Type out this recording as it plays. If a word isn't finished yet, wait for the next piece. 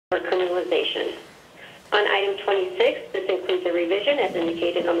item 26, this includes a revision as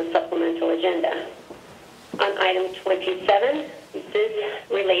indicated on the supplemental agenda. On item 27, this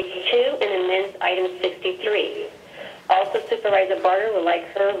relates to and amends item 63. Also, Supervisor Barger would like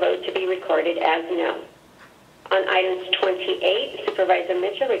her vote to be recorded as no. On items 28, Supervisor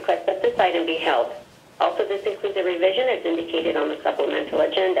Michell requests that this item be held. Also, this includes a revision as indicated on the supplemental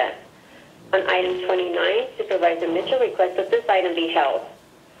agenda. On item 29, Supervisor Michell requests that this item be held.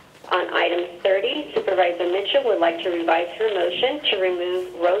 On item 30, Supervisor Michell would like to revise her motion to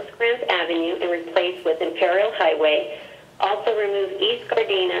remove Rosecrans Avenue and replace with Imperial Highway. Also remove East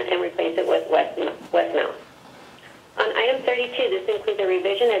Gardena and replace it with Westmount. On item 32, this includes a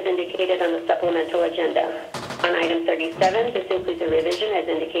revision as indicated on the supplemental agenda. On item 37, this includes a revision as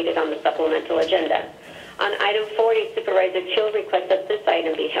indicated on the supplemental agenda. On item 40, Supervisor Chill requests that this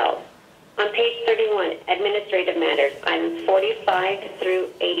item be held. On page 31, Administrative Matters, items 45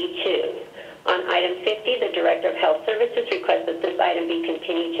 through 82. On item 50, the Director of Health Services requests that this item be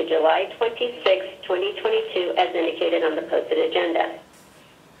continued to July 26, 2022, as indicated on the posted agenda.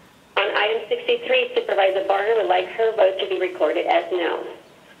 On item 63, Supervisor Barger would like her vote to be recorded as no.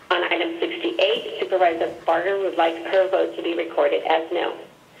 On item 68, Supervisor Barger would like her vote to be recorded as no.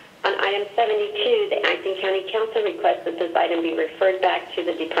 On item 72, the Acting County Council requests that this item be referred back to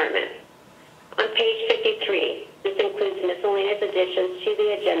the department. On page 53, this includes miscellaneous additions to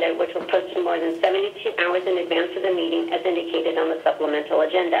the agenda, which were posted more than 72 hours in advance of the meeting, as indicated on the supplemental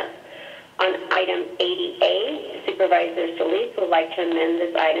agenda. On item 80A, Supervisor Solis would like to amend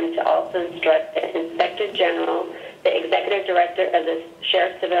this item to also instruct the Inspector General, the Executive Director of the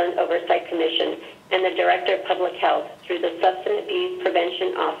Sheriff Civilian Oversight Commission, and the Director of Public Health through the Substance Abuse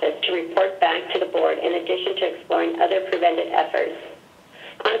Prevention Office to report back to the Board in addition to exploring other preventive efforts.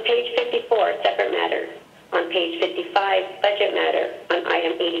 On page 54, Separate Matter. On page 55, Budget Matter. On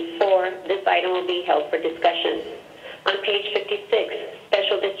item 84, this item will be held for discussion. On page 56,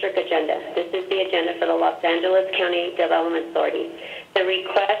 Special District Agenda. This is the agenda for the Los Angeles County Development Authority. The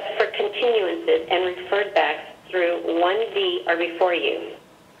requests for continuances and referred backs through 1D are before you.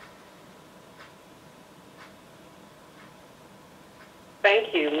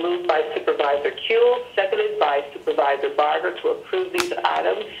 Thank you. Moved by Supervisor Kuehl, seconded by Supervisor Barger to approve these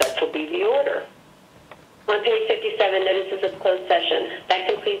items. Such will be the order. On page 57, notices of closed session. That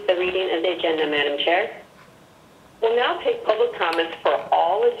completes the reading of the agenda, Madam Chair. We'll now take public comments for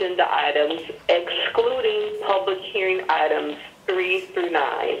all agenda items, excluding public hearing items 3 through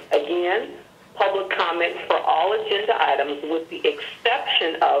 9. Again, public comments for all agenda items with the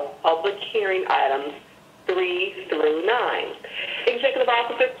exception of public hearing items 3 through 9. Executive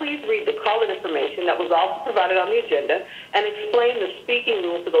Officer, please read the call-in information that was also provided on the agenda and explain the speaking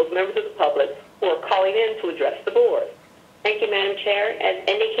rules to those members of the public who are calling in to address the board. Thank you, Madam Chair. As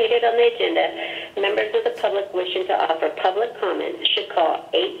indicated on the agenda, members of the public wishing to offer public comments should call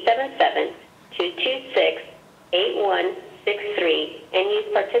 877-226-8163 and use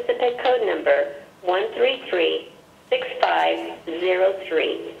participant code number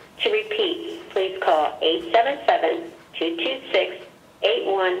 133-6503. To repeat, please call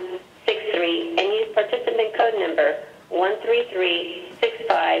 877-226-8163 and use participant code number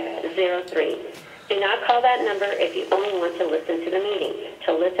 133-6503. Do not call that number if you only want to listen to the meeting.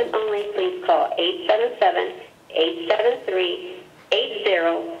 To listen only, please call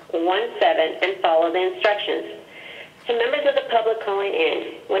 877-873-8017 and follow the instructions. To members of the public calling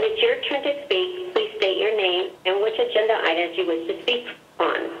in, when it's your turn to speak, please state your name and which agenda items you wish to speak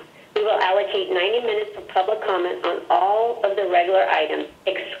on. We will allocate 90 minutes for public comment on all of the regular items,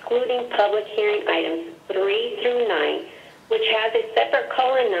 excluding public hearing items 3 through 9, which has a separate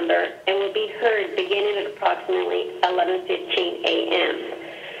call-in number and will be heard beginning at approximately 11:15 a.m.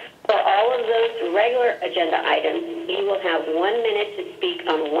 For all of those regular agenda items, you will have 1 minute to speak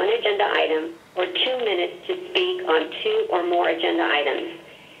on one agenda item or 2 minutes to speak on 2 or more agenda items.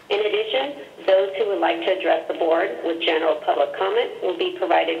 In addition, those who would like to address the board with general public comment will be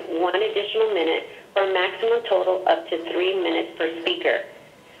provided 1 additional minute for a maximum total up to 3 minutes per speaker.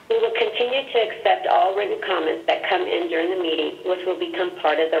 We will continue to accept all written comments that come in during the meeting, which will become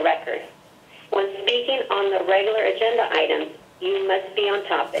part of the record. When speaking on the regular agenda items, you must be on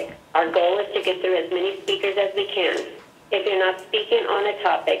topic. Our goal is to get through as many speakers as we can. If you're not speaking on a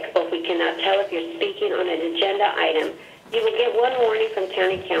topic, or if we cannot tell if you're speaking on an agenda item, you will get 1 warning from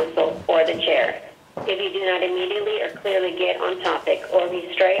County Council or the Chair. If you do not immediately or clearly get on topic, or if you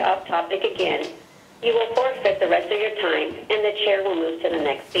stray off topic again, you will forfeit the rest of your time, and the Chair will move to the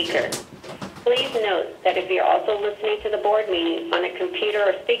next speaker. Please note that if you're also listening to the board meeting on a computer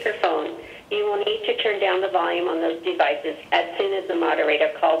or speakerphone, You will need to turn down the volume on those devices as soon as the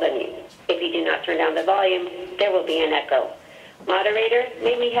moderator calls on you. If you do not turn down the volume, there will be an echo. Moderator,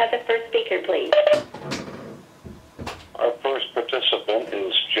 may we have the first speaker, please? Our first participant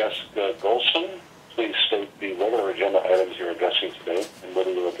is Jessica Golson. Please state the regular agenda items you're addressing today and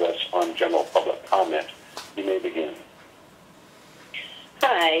whether you address on general public comment. You may begin.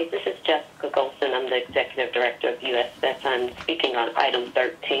 Hi, this is Jessica Golson. I'm the Executive Director of USVET. I'm speaking on item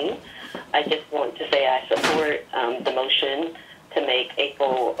 13. I just want to say I support the motion to make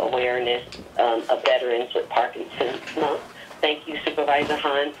April awareness of veterans with Parkinson's month. Thank you, Supervisor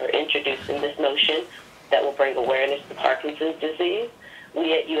Hahn, for introducing this motion that will bring awareness to Parkinson's disease.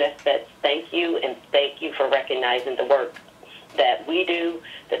 We at USVET thank you, and thank you for recognizing the work that we do,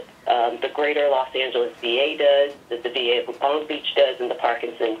 that the Greater Los Angeles VA does, that the VA of Palm Beach does, and the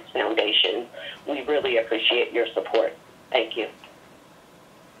Parkinson's Foundation. We really appreciate your support. Thank you.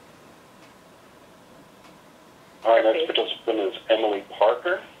 Our next participant is Emily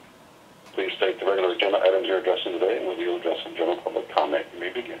Parker. Please state the regular agenda items you're addressing today and whether you'll address on general public comment. You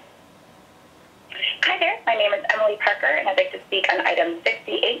may begin. Hi there, my name is Emily Parker, and I'd like to speak on item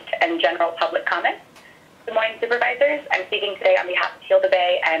 68 and general public comment. Good morning, Supervisors. I'm speaking today on behalf of Hilda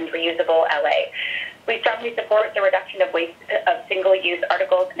Bay and Reusable LA. We strongly support the reduction of waste of single-use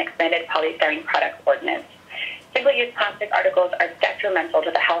articles and expanded polystyrene products ordinance. Single-use plastic articles are detrimental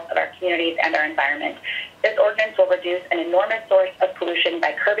to the health of our communities and our environment. This ordinance will reduce an enormous source of pollution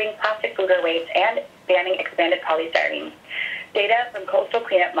by curbing plastic foodware waste and banning expanded polystyrene. Data from Coastal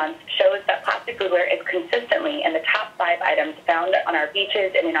Cleanup Month shows that plastic foodware is consistently in the top 5 items found on our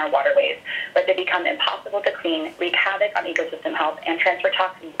beaches and in our waterways, where they become impossible to clean, wreak havoc on ecosystem health, and transfer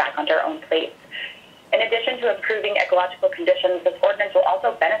toxins back onto our own plates. In addition to improving ecological conditions, this ordinance will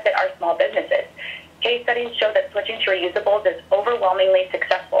also benefit our small businesses. Case studies show that switching to reusables is overwhelmingly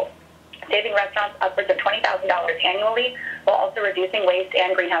successful, saving restaurants upwards of $20,000 annually while also reducing waste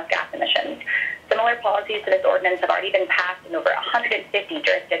and greenhouse gas emissions. Similar policies to this ordinance have already been passed in over 150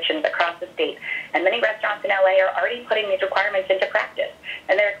 jurisdictions across the state, and many restaurants in LA are already putting these requirements into practice,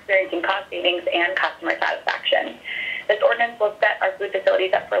 and they're experiencing cost savings and customer satisfaction. This ordinance will set our food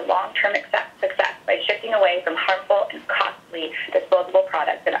facilities up for long-term success by shifting away from harmful and costly disposable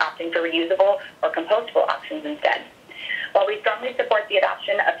products and opting for reusable or compostable options instead. While we strongly support the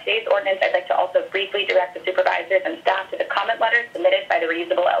adoption of today's ordinance, I'd like to also briefly direct the supervisors and staff to the comment letter submitted by the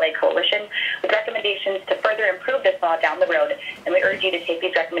Reusable LA Coalition with recommendations to further improve this law down the road, and we urge you to take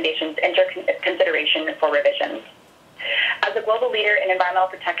these recommendations into consideration for revisions. As a global leader in environmental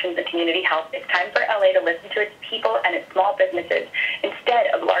protections and community health, it's time for LA to listen to its people and its small businesses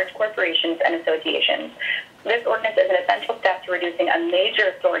instead of large corporations and associations. This ordinance is an essential step to reducing a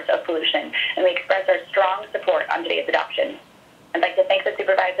major source of pollution, and we express our strong support on today's adoption. I'd like to thank the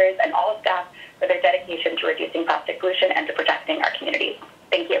supervisors and all staff for their dedication to reducing plastic pollution and to protecting our communities.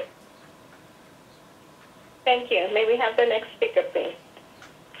 Thank you. Thank you. May we have the next speaker, please?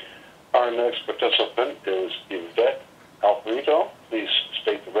 Our next participant is Evette Alfredo. Please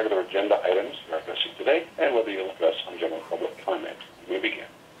state the regular agenda items you're addressing today and whether you'll address on general public comment. You may begin.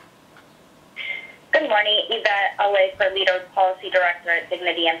 Good morning, Evette LA for Leaders Policy Director at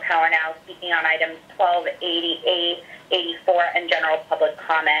Dignity and Power Now, speaking on items 12, 88, 84, and general public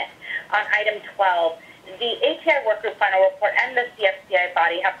comment. On item 12, the ATI Work Group final report and the CFCI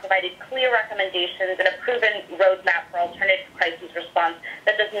body have provided clear recommendations and a proven roadmap for alternative crisis response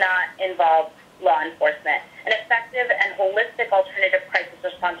that does not involve law enforcement. An effective and holistic alternative crisis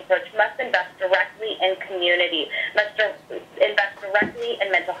response approach must invest directly in community, must invest directly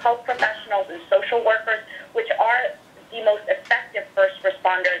in mental health professionals and social workers, which are the most effective first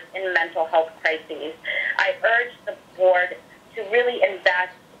responders in mental health crises. I urge the board to really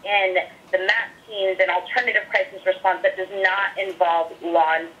invest in the MAP teams and alternative crisis response that does not involve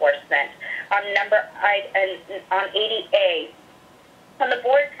law enforcement. On 80A, when the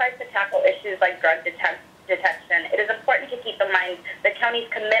board tries to tackle issues like drug detection, it is important to keep in mind the county's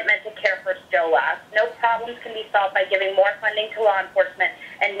commitment to care first still lasts. No problems can be solved by giving more funding to law enforcement,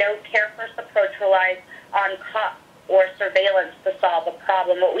 and no care first approach relies on cops or surveillance to solve a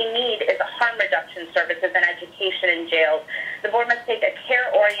problem. What we need is harm reduction services and education in jails. The board must take a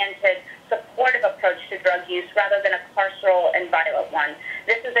care-oriented, supportive approach to drug use rather than a carceral and violent one.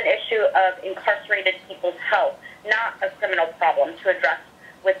 This is an issue of incarcerated people's health, not a criminal problem to address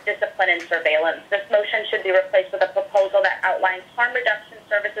with discipline and surveillance. This motion should be replaced with a proposal that outlines harm reduction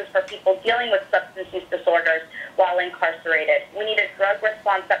services for people dealing with substance use disorders while incarcerated. We need a drug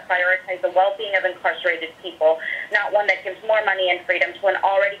response that prioritizes the well-being of incarcerated people, not one that gives more money and freedom to an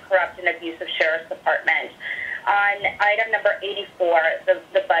already corrupt and abusive sheriff's department. On item number 84,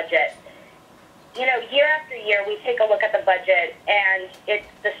 the budget, you know, year after year, we take a look at the budget, and it's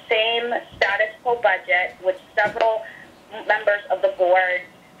the same status quo budget, which several members of the board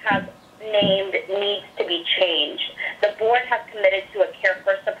have named needs to be changed. The board has committed to a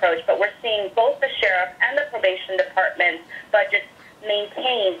care-first approach, but we're seeing both the sheriff and the probation department's budgets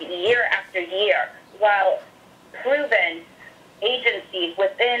maintained year after year, while proven agencies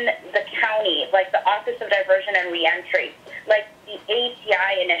within the county, like the Office of Diversion and Reentry, like the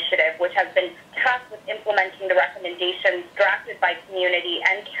ATI initiative, which has been tasked with implementing the recommendations drafted by community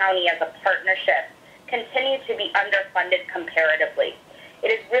and county as a partnership, continue to be underfunded comparatively. It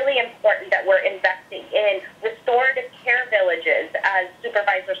is really important that we're investing in restorative care villages, as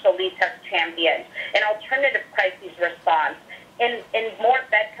Supervisor Solis has championed, an alternative crisis response, in more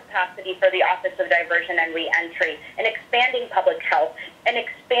bed capacity for the Office of Diversion and Reentry, and expanding public health, and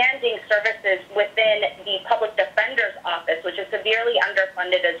expanding services within the Public Defender's Office, which is severely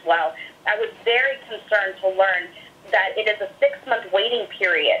underfunded as well. I was very concerned to learn that it is a 6-month waiting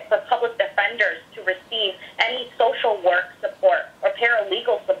period for public defenders to receive any social work support or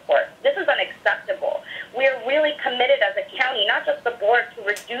paralegal support. This is unacceptable. We are really committed as a county, not just the board, to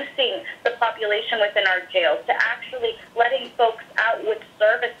reducing the population within our jails, to actually letting folks out with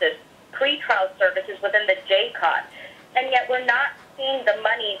services, pretrial services within the JCOT. And yet we're not seeing the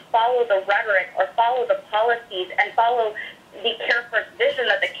money follow the rhetoric or follow the policies and follow the Care First vision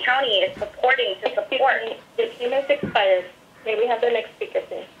that the county is purporting to support. The 2 minutes expired. May we have the next speaker,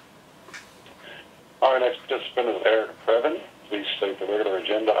 please? Our next participant is Preven. Please state the regular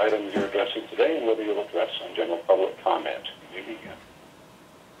agenda items you're addressing today and whether you'll address on general public comment. You may begin.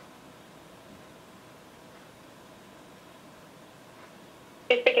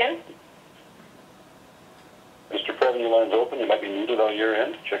 Please begin. Mr. Preven, your line's open. You might be muted on your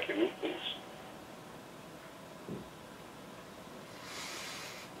end. Check your mute, please.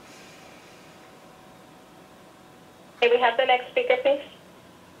 May we have the next speaker, please?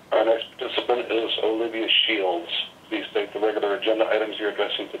 Our next participant is Olivia Shields. Please state the regular agenda items you're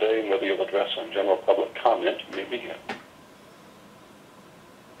addressing today and whether you'll address on general public comment. You may begin.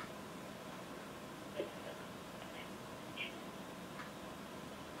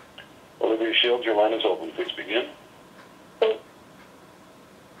 Olivia Shields, your line is open. Please begin.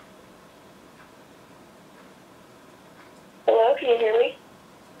 Hello, can you hear me?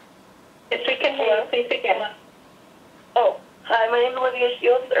 Yes, we can hear you. Please begin. Oh, hi, my name is Olivia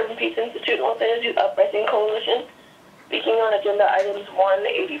Shields, Urban Peace Institute and Los Angeles Uprising Coalition, speaking on agenda items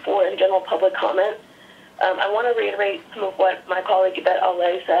 184 and general public comment. I want to reiterate some of what my colleague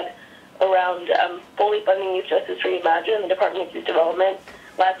Evette said around fully funding Youth Justice Reimagine in the Department of Youth Development.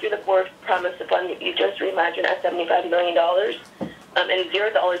 Last year, the board promised to fund Youth Justice Reimagine at $75 million, and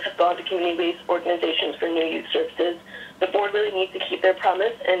 $0 have gone to community-based organizations for new youth services. The board really needs to keep their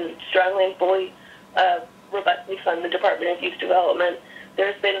promise and strongly and fully robustly fund the Department of Youth Development.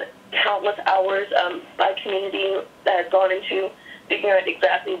 There's been countless hours by community that has gone into figuring out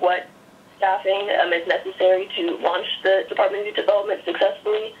exactly what staffing is necessary to launch the Department of Youth Development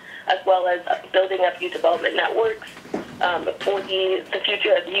successfully, as well as building up youth development networks for the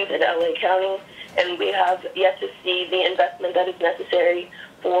future of youth in LA County. And we have yet to see the investment that is necessary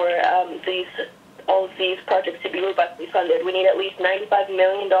for all of these projects to be robustly funded. We need at least $95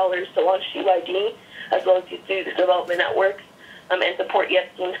 million to launch CYD, as well as youth development networks, and support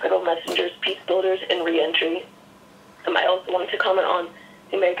YES-teams, critical messengers, peace builders, and reentry. I also wanted to comment on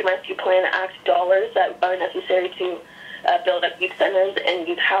the American Rescue Plan Act dollars that are necessary to build up youth centers and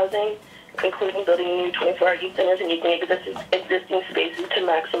youth housing, including building new 24-hour youth centers and using existing spaces to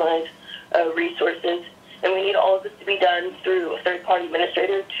maximize resources. And we need all of this to be done through a third-party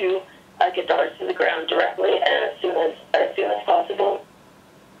administrator to get dollars to the ground directly and as soon as possible.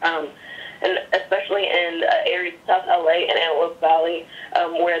 And especially in areas of South LA and Antelope Valley,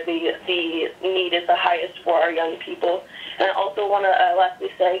 where the need is the highest for our young people. And I also want to lastly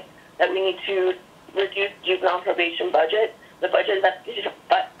say that we need to reduce juvenile probation budget. The budget is at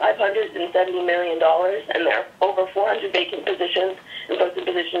 $570 million, and there are over 400 vacant positions and posted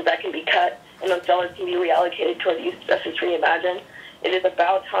positions that can be cut, and those dollars can be reallocated toward Youth Justice Reimagine. It is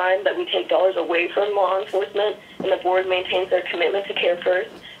about time that we take dollars away from law enforcement, and the board maintains their commitment to Care First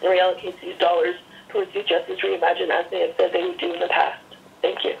and reallocates these dollars towards Youth Justice Reimagine as they have said they would do in the past.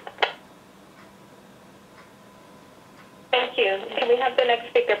 Thank you. Thank you. Can we have the next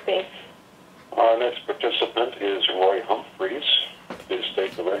speaker, please? Our next participant is Roy Humphreys. Please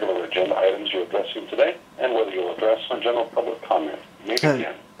state the regular agenda items you're addressing today and whether you'll address on general public comment. You may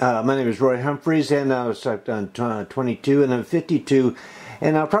begin. My name is Roy Humphreys, and I was on 22 and then 52.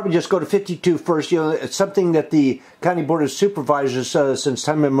 And I'll probably just go to 52 first. You know, it's something that the County Board of Supervisors since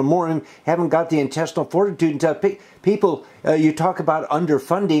time immemorial haven't got the intestinal fortitude to people. You talk about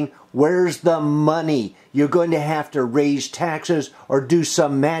underfunding. Where's the money? You're going to have to raise taxes or do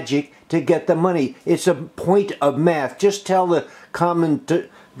some magic to get the money. It's a point of math. Just tell the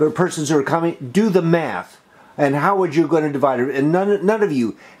persons who are coming, do the math. And how are you going to divide it? And none of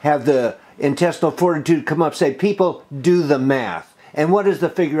you have the intestinal fortitude to come up and say, people, do the math. And what is the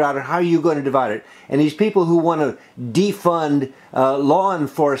figure out, or how are you going to divide it? And these people who want to defund law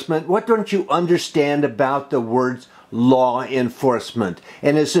enforcement, what don't you understand about the words law enforcement?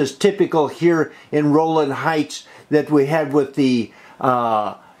 And this is typical here in Rowland Heights that we had with the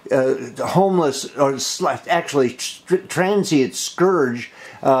homeless, or actually transient scourge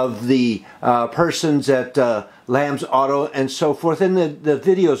of the persons at Lamb's Auto and so forth. And the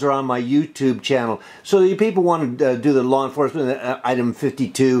videos are on my YouTube channel. So the people want to do the law enforcement, item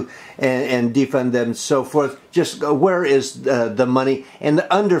 52, and defund them and so forth. Just where is the money? And the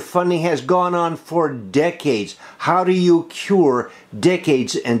underfunding has gone on for decades. How do you cure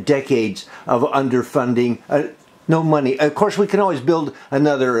decades and decades of underfunding? No money. Of course, we can always build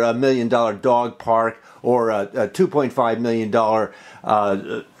another $1 million dog park or a $2.5 million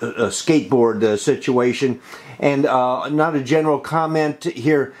skateboard situation. And not a general comment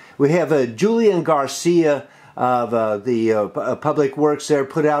here. We have Julian Garcia of the Public Works there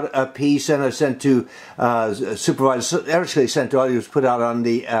put out a piece, and I sent to Supervisor, actually sent to all, it was put out on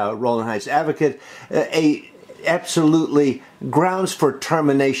the Rowland Heights Advocate, absolutely grounds for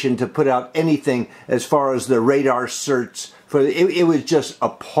termination to put out anything as far as the radar search. It was just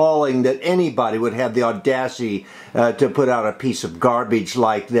appalling that anybody would have the audacity to put out a piece of garbage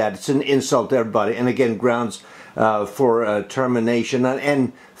like that. It's an insult to everybody. And again, grounds for termination.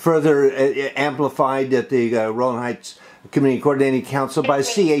 And further amplified at the Rowland Heights Community Coordinating Council by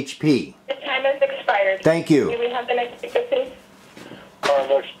CHP. The time has expired. Thank you. May we have the next speaker, please? Our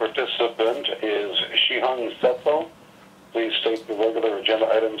next participant is Shi Hong. Please state the regular agenda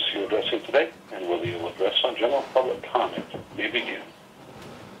items you're addressing today, and will you address on general public comment? You begin.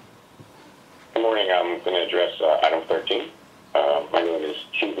 Good morning. I'm going to address item 13. My name is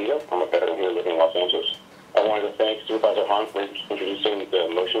Shi Hong. I'm a veteran here living in Los Angeles. I wanted to thank Supervisor Hong for introducing the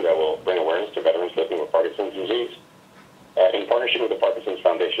motion that will bring awareness to veterans living with Parkinson's disease. In partnership with the Parkinson's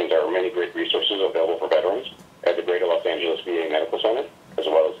Foundation, there are many great resources available for veterans at the Greater Los Angeles VA Medical Center, as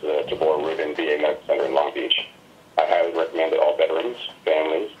well as the Tabor Rubin VA Medical Center in Long Beach. I highly recommend that all veterans,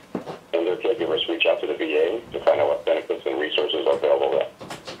 families, and their caregivers reach out to the VA to find out what benefits and resources are available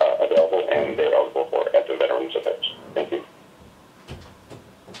and they're eligible for at the Veterans Affairs. Thank you.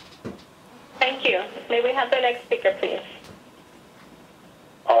 Thank you. May we have the next speaker, please?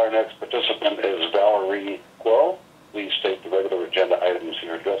 Our next participant is Valery. Please state the regular agenda items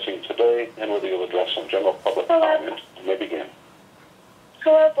you're addressing today, and whether you'll address some general public comment. You may begin.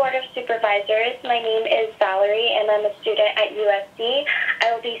 Hello, Board of Supervisors. My name is Valery, and I'm a student at USD.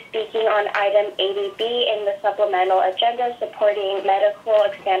 I will be speaking on item 80B in the supplemental agenda, supporting medical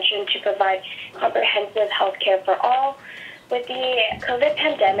expansion to provide comprehensive health care for all. With the COVID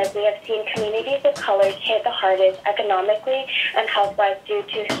pandemic, we have seen communities of colors hit the hardest economically and health-wise due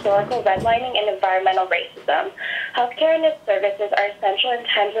to historical redlining and environmental racism. Healthcare and its services are essential in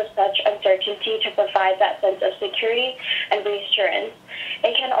times of such uncertainty to provide that sense of security and reassurance.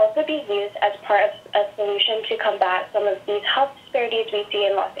 It can also be used as part of a solution to combat some of these health disparities we see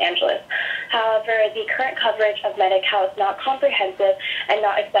in Los Angeles. However, the current coverage of Medi-Cal is not comprehensive and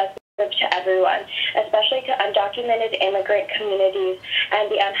not accessible to everyone, especially to undocumented immigrant communities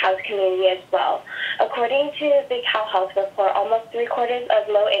and the unhoused community as well. According to the Cal Health report, almost 3/4 of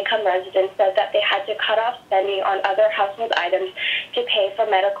low-income residents said that they had to cut off spending on other household items to pay for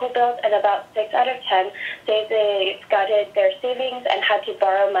medical bills, and about 6 out of 10 say they gutted their savings and had to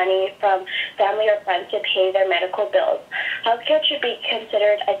borrow money from family or friends to pay their medical bills. Healthcare should be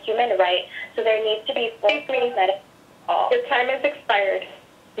considered a human right, so there needs to be full free medical. Your time has expired.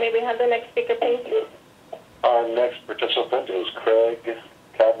 May we have the next speaker, please? Our next participant is Craig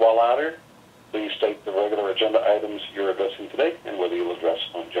Cadwaller. Please state the regular agenda items you're addressing today, and whether you'll address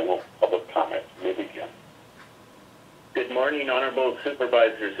on general public comment. You may begin. Good morning, Honorable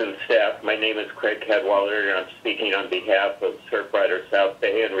Supervisors and staff. My name is Craig Cadwaller, and I'm speaking on behalf of Surfrider South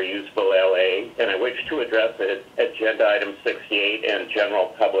Bay and Reusable LA, and I wish to address Agenda Item 68 and general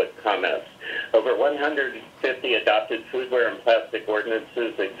public comments. Over 150 adopted foodware and plastic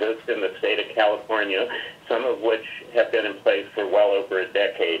ordinances exist in the state of California, some of which have been in place for well over a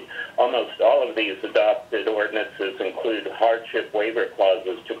decade. Almost all of these adopted ordinances include hardship waiver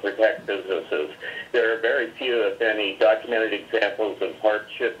clauses to protect businesses. There are very few, if any, documented examples of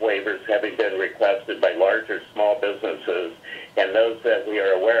hardship waivers having been requested by large or small businesses, and those that we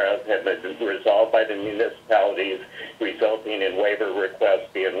are aware of have been resolved by the municipalities, resulting in waiver requests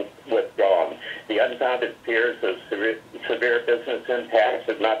being withdrawn. The unfounded fears of severe business impacts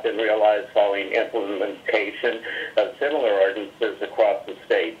have not been realized following implementation of similar ordinances across the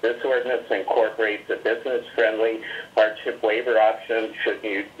state. This ordinance incorporates a business-friendly hardship waiver option should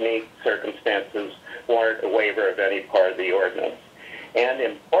unique circumstances warrant a waiver of any part of the ordinance. And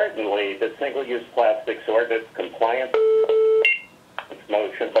importantly, the single-use plastics ordinance compliance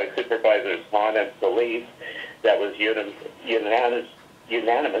motion by Supervisors Hong and Solis that was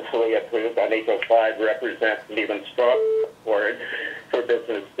unanimously approved on April 5 represents an even stronger support for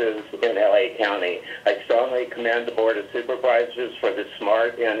businesses in LA County. I strongly commend the Board of Supervisors for the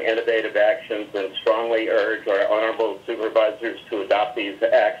smart and innovative actions and strongly urge our honorable supervisors to adopt these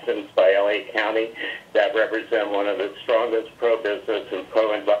actions by LA County that represent one of the strongest pro-business and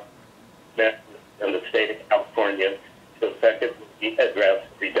pro-environment in the state of California to effectively address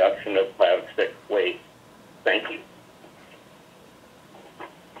reduction of plastic waste. Thank you.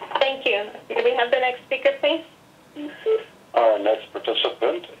 Thank you. Can we have the next speaker, please? Our next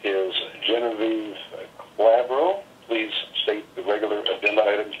participant is Genevieve Glabro. Please state the regular agenda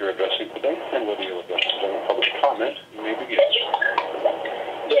items you're addressing today, and whether you'll address general public comment, you may begin.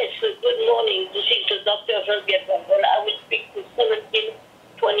 Yes, good morning. This is Dr. Hilda Solis. I will speak to 17,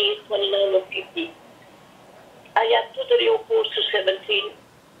 20, 29, or 50. I am totally opposed to 17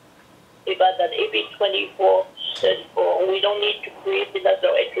 about that AB 24 said, we don't need to create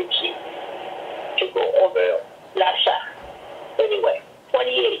another agency to go over LASA. Anyway,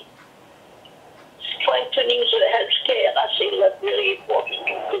 28, strengthening the health care. I think that's really important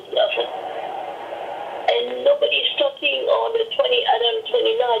to good level. And nobody's talking on the item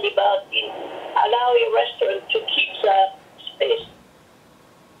 29 about allowing a restaurant to keep the space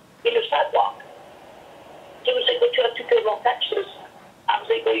in the sidewalk. Do they going to have to pay more taxes? Are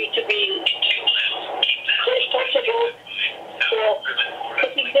they going to be responsible for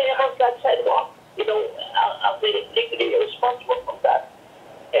taking care of that sidewalk? You know, are they legally responsible for that?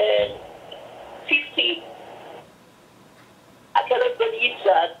 And 50, I cannot believe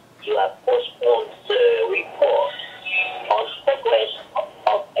that you have postponed the report on progress of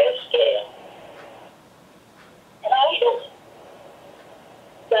healthcare. And I know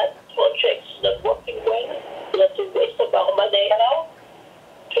that projects not working well, that's a waste of our money now.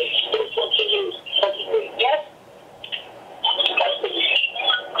 Please do continue. Yes?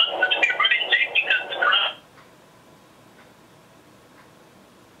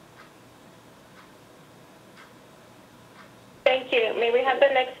 Thank you. May we have the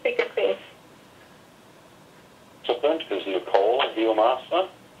next speaker, please? Participant is Nicole Biomasa.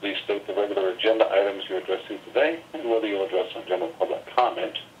 Please state the regular agenda items you're addressing today, and whether you'll address on general public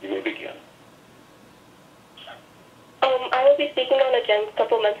comment, you may begin. I will be speaking on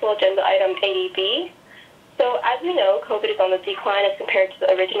supplemental agenda item 80B. So as we know, COVID is on the decline as compared to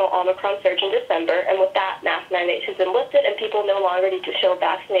the original Omicron surge in December, and with that, mask mandates have been lifted and people no longer need to show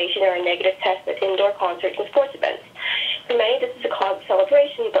vaccination or a negative test at indoor concerts and sports events. For many, this is a cause of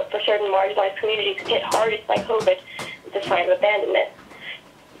celebration, but for certain marginalized communities hit hardest by COVID, it's a sign of abandonment.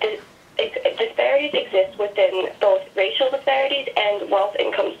 Disparities exist within both racial disparities and wealth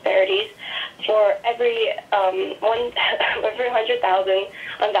income disparities. For every 100,000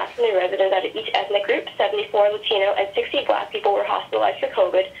 unvaccinated residents out of each ethnic group, 74 Latino and 60 Black people were hospitalized for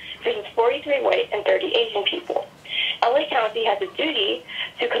COVID, versus 43 white and 30 Asian people. LA County has a duty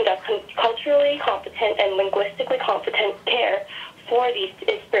to conduct culturally competent and linguistically competent care for these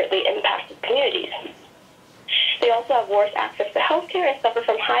disparately impacted communities. They also have worse access to health care and suffer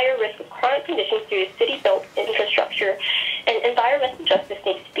from higher risk of chronic conditions due to city-built infrastructure, and environmental justice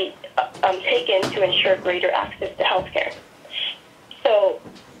needs to be taken to ensure greater access to health care. So,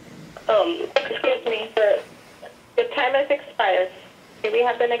 excuse me, the time has expired. May we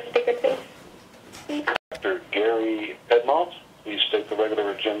have the next speaker, please? Dr. Gary Edmont, please state the regular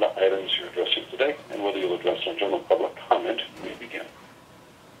agenda items you're addressing today, and whether you'll address on general public comment, you may begin.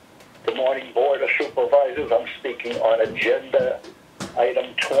 Good morning, Board of Supervisors. I'm speaking on agenda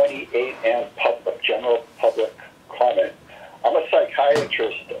item 28 and general public comment. I'm a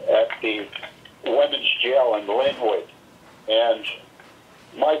psychiatrist at the Women's Jail in Linwood, and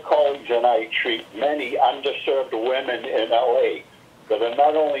my colleagues and I treat many underserved women in LA that are are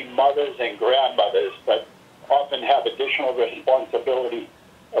not only mothers and grandmothers, but often have additional responsibility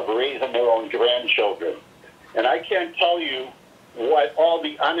of raising their own grandchildren. And I can't tell you what all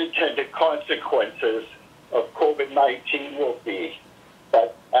the unintended consequences of COVID-19 will be.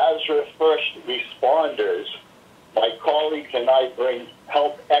 But as first responders, my colleagues and I bring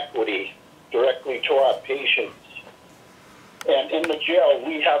health equity directly to our patients. And in the jail,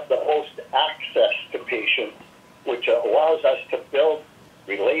 we have the most access to patients, which allows us to build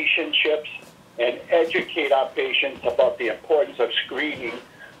relationships and educate our patients about the importance of screening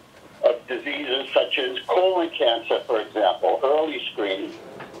of diseases such as colon cancer, for example, early screening,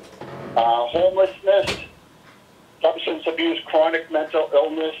 homelessness, substance abuse, chronic mental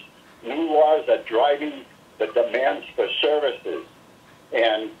illness. New laws are driving the demands for services.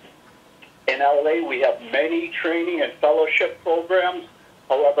 And in LA, we have many training and fellowship programs.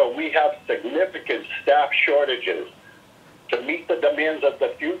 However, we have significant staff shortages. To meet the demands of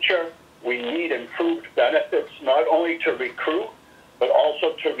the future, we need improved benefits, not only to recruit, but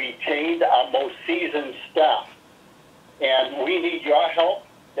also to retain our most seasoned staff. And we need your help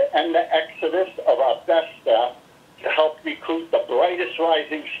to end the exodus of our best staff to help recruit the brightest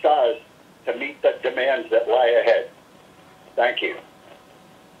rising stars to meet the demands that lie ahead. Thank you.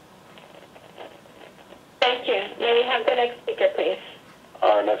 Thank you. May we have the next speaker, please?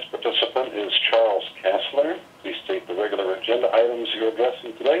 Our next participant is Charles Kassler. Please state the regular agenda items you're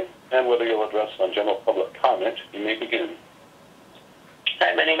addressing today and whether you'll address on general public comment. You may begin.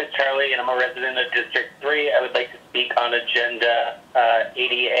 Hi, my name is Charlie, and I'm a resident of District 3. I would like to speak on Agenda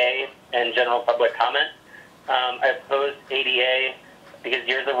 80A and general public comment. I opposed 80A because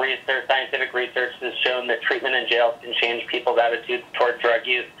years of research, scientific research, has shown that treatment in jails can change people's attitudes toward drug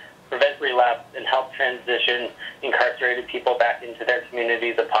use, prevent relapse, and help transition incarcerated people back into their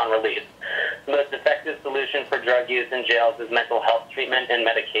communities upon release. The most effective solution for drug use in jails is mental health treatment and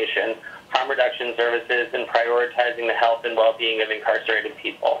medication, harm reduction services, and prioritizing the health and well-being of incarcerated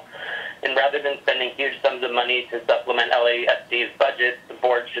people. And rather than spending huge sums of money to supplement LASD's budget, the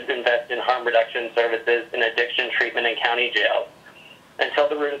board should invest in harm reduction services and addiction treatment in county jails. Until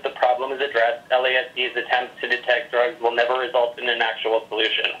the root of the problem is addressed, LASD's attempts to detect drugs will never result in an actual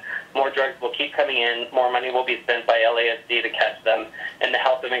solution. More drugs will keep coming in, more money will be spent by LASD to catch them, and the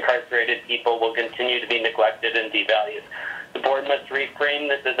health of incarcerated people will continue to be neglected and devalued. The board must reframe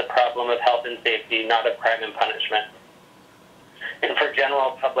this as a problem of health and safety, not of crime and punishment. And for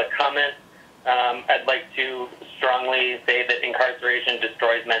general public comment, I'd like to strongly say that incarceration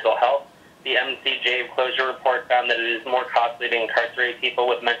destroys mental health. The MCJ closure report found that it is more costly to incarcerate people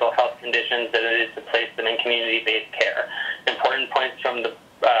with mental health conditions than it is to place them in community-based care. Important points from the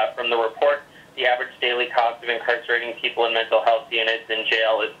report: the average daily cost of incarcerating people in mental health units in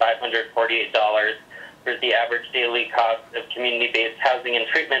jail is $548, whereas the average daily cost of community-based housing and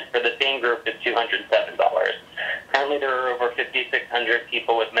treatment for the same group is $207. Currently, there are over 5,600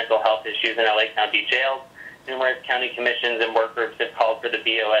 people with mental health issues in LA County jails. Numerous county commissions and work groups have called for the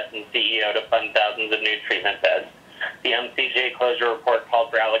BOS and CEO to fund thousands of new treatment beds. The MCJ closure report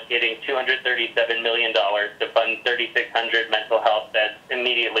called for allocating $237 million to fund 3,600 mental health beds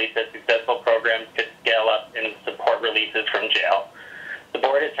immediately so successful programs could scale up and support releases from jail. The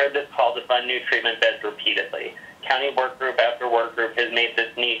board has heard this call to fund new treatment beds repeatedly. County work group after work group has made this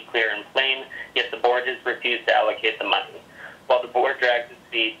need clear and plain, yet the board has refused to allocate the money. While the board drags its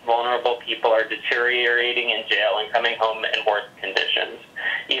feet, vulnerable people are deteriorating in jail and coming home in worse conditions.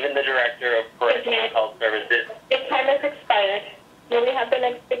 Even the director of correctional health services... Your time has expired. May we have the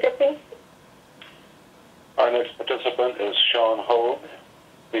next speaker, please? Our next participant is Shi Hong.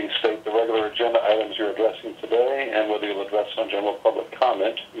 Please state the regular agenda items you're addressing today and whether you'll address on general public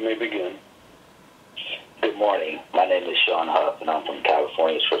comment. You may begin. Good morning. My name is Shi Hong, and I'm from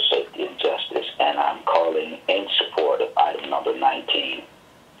Californians for Safety and Justice, and I'm calling in support of item number 19.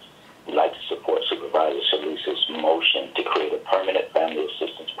 We'd like to support Supervisor Solis's motion to create a permanent family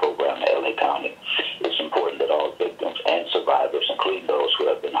assistance program in LA County. It's important that all victims and survivors, including those who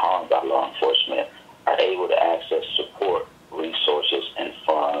have been harmed by law enforcement, are able to access support, resources, and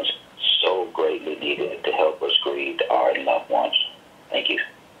funds so greatly needed to help us grieve our loved ones. Thank you.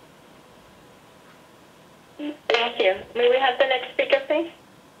 Thank you. May we have the next speaker, please?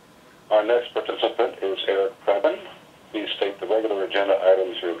 Our next participant is Preven. Please state the regular agenda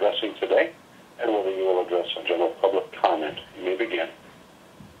items you're addressing today and whether you will address on general public comment. You may begin.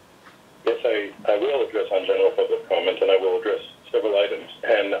 Yes, I will address on general public comment, and I will address several items.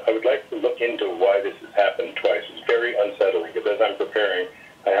 And I would like to look into why this has happened twice. It's very unsettling, because as I'm preparing,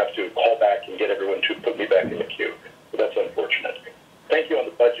 I have to call back and get everyone to put me back in the queue. So that's unfortunate. Thank you on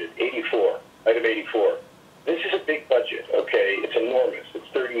the budget, 84, item 84. This is a big budget, okay? It's enormous.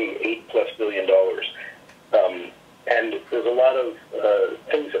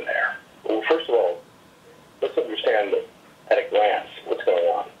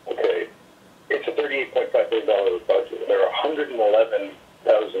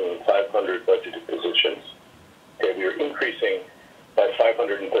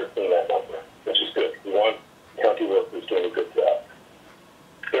 513, that number, which is good. We want county workers doing a good job.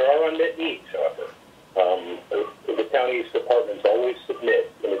 There are unmet needs, however. The county's departments always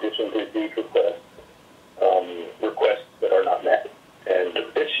submit, in addition to these requests that are not met. And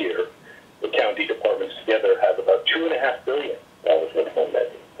this year, the county departments together have about $2.5 billion worth of unmet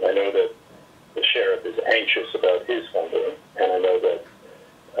needs. And I know that the sheriff is anxious about his funding, and I know that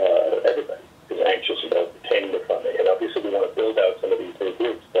everybody is anxious about retaining the funding. And obviously, we want to build out some of these new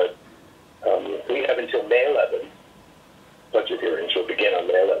groups, but we have until May 11th. Budget hearings will begin on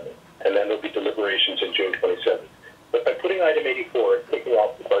May 11th, and then there'll be deliberations in June 27th. But by putting item 84 and taking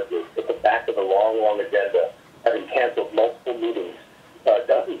off the budget at the back of a long, long agenda, having canceled multiple meetings,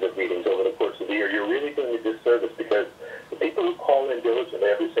 dozens of meetings over the course of the year, you're really doing a disservice, because the people who call in diligently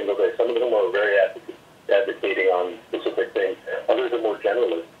every single day, some of them are very advocating on specific things, others are more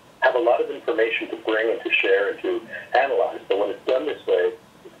generalists, have a lot of information to bring and to share and to analyze. But when it's done this way,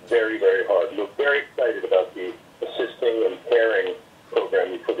 it's very, very hard. We're very excited about the assisting and caring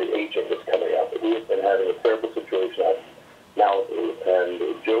program for the aging that's coming out. But we have been having a terrible situation out in Malibu,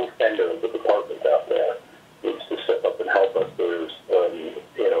 and Joe Fender of the department out there needs to step up and help us. There's,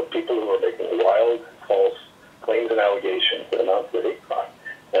 people who are making wild, false claims and allegations that amount to a hate crime.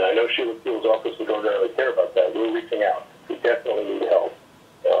 And I know Sheila Field's office would ordinarily care about that. We're reaching out. We definitely need help.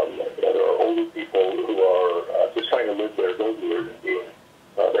 There are older people who are just trying to live their golden years and being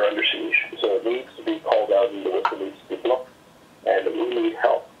they're under siege. So it needs to be called out into what needs to be blocked. And we need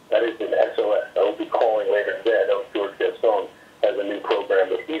help. That is an SOS. I will be calling later today. I know George Gaston has a new program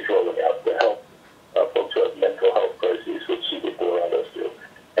that he's rolling out to help folks who have mental health crises, which see people around us do.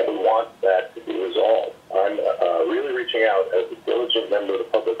 And we want that to be resolved. I'm really reaching out as a diligent member of the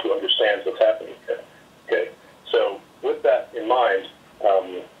public who understands what's happening here. Okay? So with that in mind,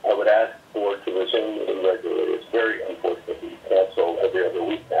 I would ask the board to resume meeting regularly. It's very unfortunate we cancel every other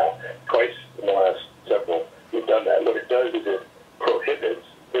week now. Twice in the last several, we've done that. What it does is it prohibits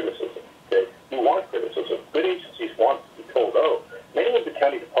criticism. Okay? You want criticism. Good agencies want to be told, many of the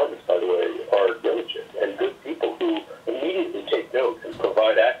county departments, by the way, are diligent and good people who immediately take notes and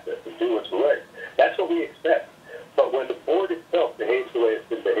provide access and do what's right. That's what we expect. But when the board itself behaves the way it's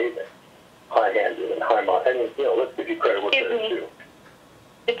been behaving, high-handed and high-minded, let's give you credit where credit's due.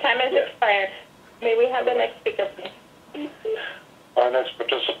 The time has expired. May we have the next speaker, please? Our next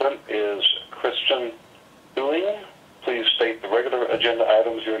participant is Kristen Hewling. Please state the regular agenda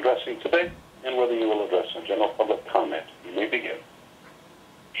items you're addressing today and whether you will address a general public comment. You may begin.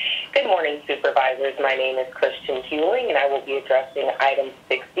 Good morning, Supervisors. My name is Kristen Hewling, and I will be addressing items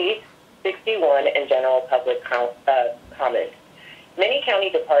 60, 61, and general public comment. Many county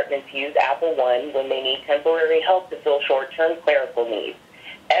departments use Apple One when they need temporary help to fill short-term clerical needs.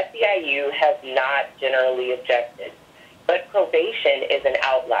 SEIU has not generally objected, but probation is an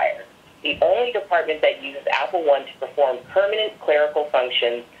outlier. The only department that uses Apple One to perform permanent clerical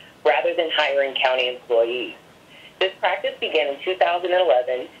functions rather than hiring county employees. This practice began in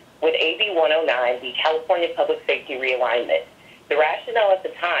 2011 with AB 109, the California Public Safety Realignment. The rationale at the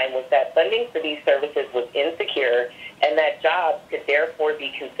time was that funding for these services was insecure and that jobs could therefore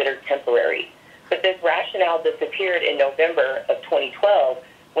be considered temporary. But this rationale disappeared in November of 2012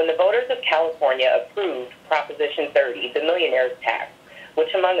 when the voters of California approved Proposition 30, the millionaire's tax,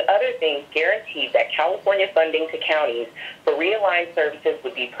 which among other things guaranteed that California funding to counties for realigned services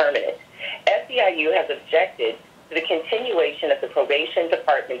would be permanent. SEIU has objected to the continuation of the probation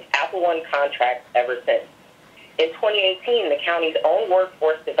department's Apple One contract ever since. In 2018, the county's own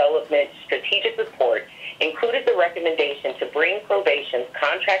workforce development strategic report included the recommendation to bring probation's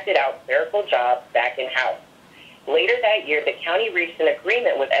contracted out clerical jobs back in-house. Later that year, the county reached an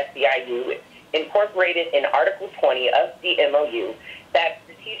agreement with SEIU, incorporated in Article 20 of the MOU, that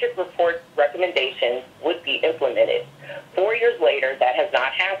strategic report's recommendations would be implemented. 4 years later, that has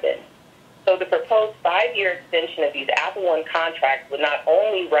not happened. So the proposed 5-year extension of these Apple One contracts would not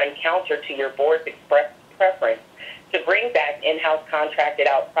only run counter to your board's express preference to bring back in-house contracted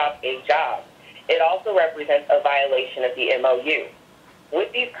out Prop A jobs, it also represents a violation of the MOU.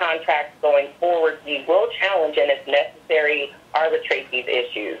 With these contracts going forward, we will challenge and, if necessary, arbitrate these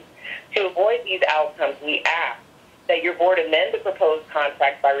issues. To avoid these outcomes, we ask that your board amend the proposed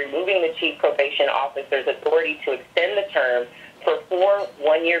contract by removing the chief probation officer's authority to extend the term for 4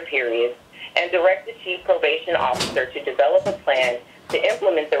 one-year periods and direct the chief probation officer to develop a plan to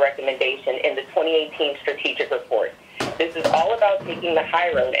implement the recommendation in the 2018 strategic report. This is all about taking the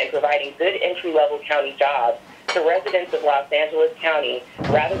high road and providing good entry-level county jobs to residents of Los Angeles County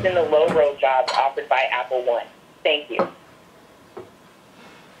rather than the low-road jobs offered by Apple One. Thank you.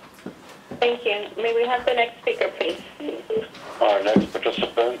 Thank you. May we have the next speaker, please? Our next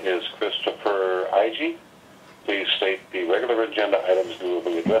participant is Christopher Ige. Please state the regular agenda items we will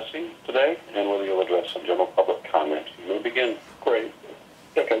be addressing today and whether you'll address some general public comment. You may begin. Great.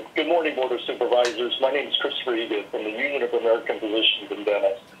 Okay. Good morning, Board of Supervisors. My name is Christopher Ige from the Union of American Physicians in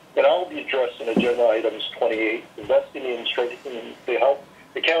Venice, and I will be addressing agenda items 28, investing in strengthening the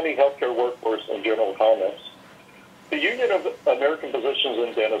county healthcare workforce, and general comments. The Union of American Physicians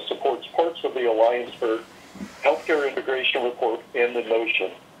in Venice supports parts of the Alliance for Healthcare Integration report and the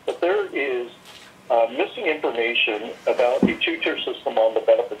notion, but there is missing information about the two-tier system on the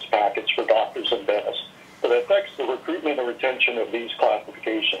benefits package for doctors in Venice that affects the recruitment and retention of these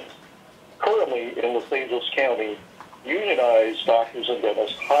classifications. Currently, in Los Angeles County, unionized doctors in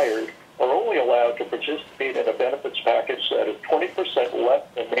Venice hired are only allowed to participate in a benefits package that is 20% less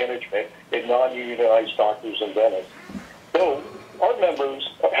than management in non-unionized doctors in Venice. So, our members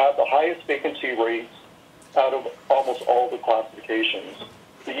have the highest vacancy rates out of almost all the classifications.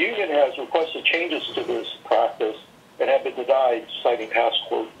 The union has requested changes to this practice and have been denied, citing past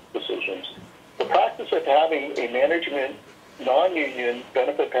court decisions. The practice of having a management non-union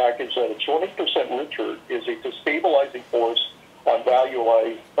benefit package that is 20% richer is a destabilizing force on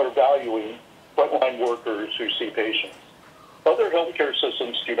valuing frontline workers who see patients. Other healthcare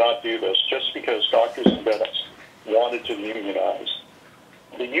systems do not do this just because doctors in Venice wanted to unionize.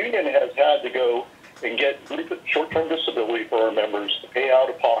 The union has had to go and get short-term disability for our members to pay out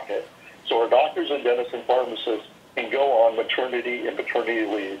of pocket so our doctors and dentists and pharmacists can go on maternity and paternity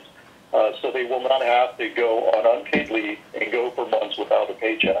leaves so they will not have to go on unpaid leave and go for months without a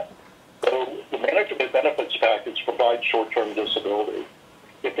paycheck. So the management benefits package provides short-term disability.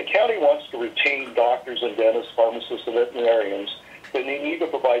 If the county wants to retain doctors and dentists, pharmacists, and veterinarians, then they need to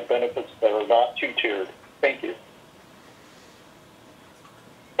provide benefits that are not two-tiered. Thank you.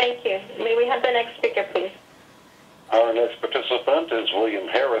 Thank you. May we have the next speaker, please? Our next participant is William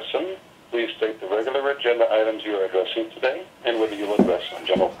Harrison. Please state the regular agenda items you are addressing today and whether you'll address some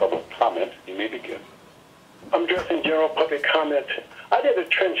general public comment. You may begin. I'm addressing general public comment. I did a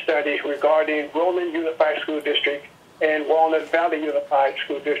trend study regarding Roland Unified School District and Walnut Valley Unified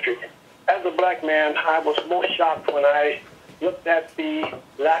School District. As a black man, I was more shocked when I looked at the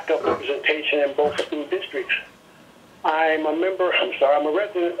lack of representation in both school districts. I'm a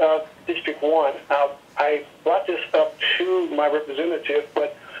resident of District 1. I brought this up to my representative,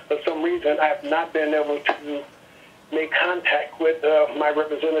 but for some reason I have not been able to make contact with my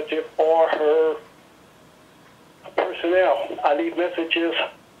representative or her personnel. I leave messages,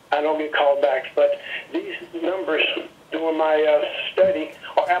 I don't get called back, but these numbers during my study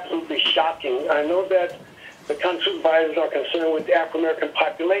are absolutely shocking. I know that the county supervisors are concerned with the African American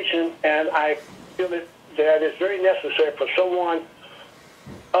population, and I feel that it's very necessary for someone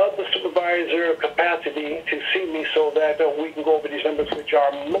of the supervisor capacity to see me so that we can go over these numbers, which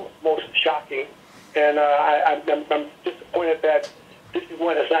are most shocking. And I'm disappointed that this is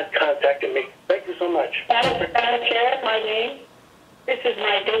one has not contacted me. Thank you so much. Madam Chair, this is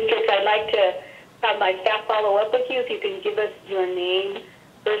my district. I'd like to have my staff follow up with you. If you can give us your name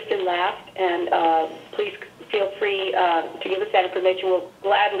first and last, and please feel free to give us that information. We'll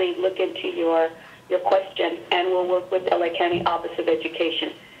gladly look into your question, and we'll work with the LA County Office of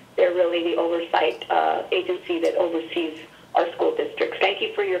Education. They're really the oversight agency that oversees our school districts. Thank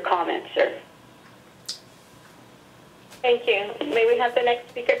you for your comments, sir. Thank you. May we have the next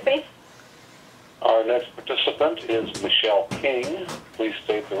speaker, please? Our next participant is Michelle King. Please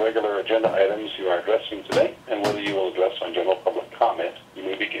state the regular agenda items you are addressing today and whether you will address on general public comment. You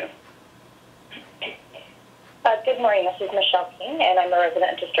may begin. Good morning. This is Michelle King, and I'm a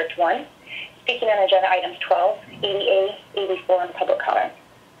resident in District 1. Speaking on agenda items 12, 80A, 84, and public comment.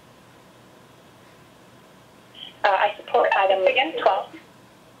 I support item 12.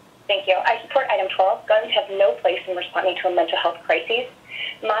 Thank you. I support item 12. Guns have no place in responding to a mental health crisis.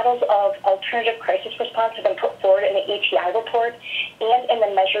 Models of alternative crisis response have been put forward in the ETI report and in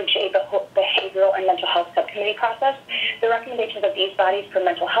the Measure J Behavioral and Mental Health Subcommittee process. The recommendations of these bodies for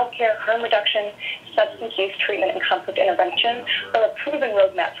mental health care, harm reduction, substance use treatment, and conflict intervention are a proven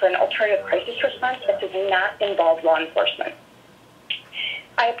roadmap for an alternative crisis response that does not involve law enforcement.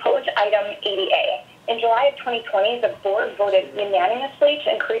 I oppose item 80A. In July of 2020, the board voted unanimously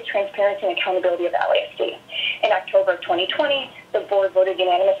to increase transparency and accountability of LASD. In October of 2020, the board voted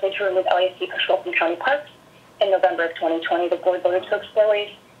unanimously to remove LASD patrol from county parks. In November of 2020, the board voted to explore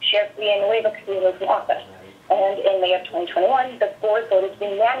ways Sheriff Villanueva could be removed from office. And in May of 2021, the board voted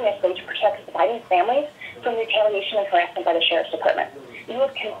unanimously to protect surviving families from retaliation and harassment by the Sheriff's Department. You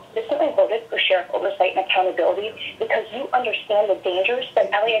have consistently voted for sheriff oversight and accountability because you understand the dangers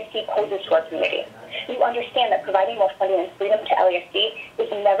that LASD poses to our community. You understand that providing more funding and freedom to LASD is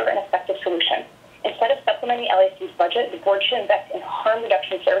never an effective solution. Instead of supplementing LASD's budget, the board should invest in harm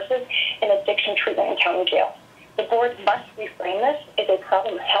reduction services and addiction treatment in county jails. The board must reframe this as a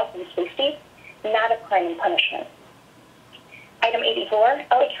problem of health and safety, not a crime and punishment. Item 84,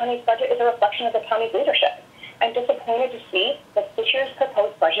 LA County's budget is a reflection of the county's leadership. I'm disappointed to see that this year's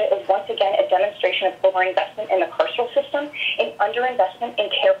proposed budget is once again a demonstration of overinvestment in the carceral system and underinvestment in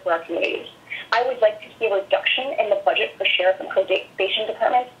care for our communities. I would like to see a reduction in the budget for sheriff and probation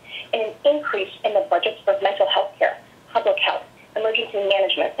departments and an increase in the budgets for mental health care, public health, emergency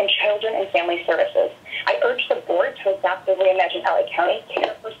management, and children and family services. I urge the board to adopt the Reimagine LA County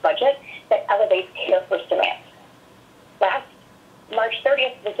Care First budget that elevates Care First demands. Last, March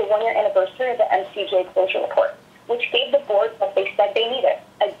 30th was the one-year anniversary of the MCJ closure report, which gave the board what they said they needed,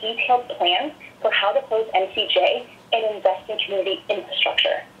 a detailed plan for how to close MCJ and invest in community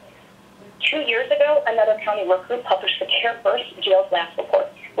infrastructure. 2 years ago, another county work group published the Care First Jails Last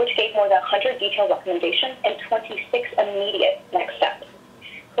report, which gave more than 100 detailed recommendations and 26 immediate next steps.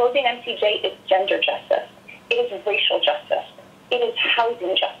 Closing MCJ is gender justice. It is racial justice. It is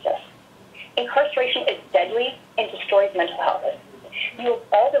housing justice. Incarceration is deadly and destroys mental health. You have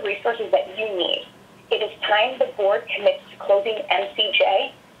all the resources that you need. It is time the board commits to closing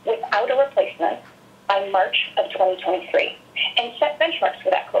MCJ without a replacement by March of 2023 and set benchmarks for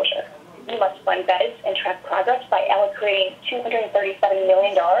that closure. You must fund beds and track progress by allocating $237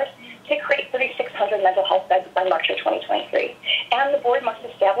 million to create 3,600 mental health beds by March of 2023. And the board must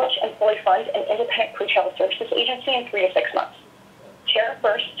establish and fully fund an independent pretrial services agency in 3 to 6 months. Chair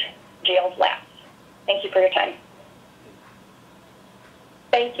first, jails last. Thank you for your time.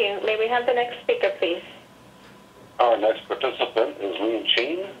 Thank you. May we have the next speaker, please? Our next participant is Lyn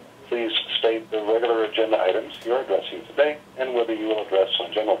Cursey. Please state the regular agenda items you're addressing today and whether you will address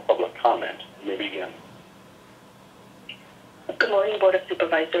some general public comment. You may begin. Good morning, Board of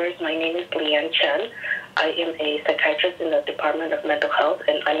Supervisors. My name is Ann Chen. I am a psychiatrist in the Department of Mental Health,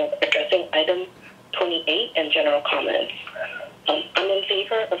 and I'm addressing item 28 and general comments. I'm in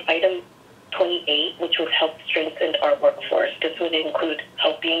favor of item 28, which would help strengthen our workforce. This would include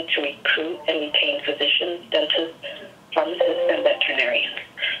helping to recruit and retain physicians, dentists, pharmacists, and veterinarians.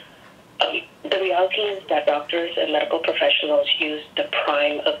 The reality is that doctors and medical professionals use the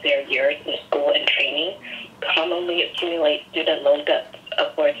prime of their years in school and training, commonly accumulate student loan debts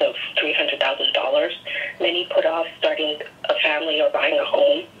upwards of $300,000. Many put off starting a family or buying a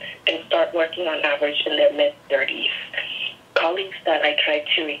home and start working on average in their mid-30s. Colleagues that I tried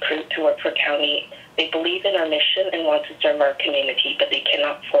to recruit to work for county, they believe in our mission and want to serve our community, but they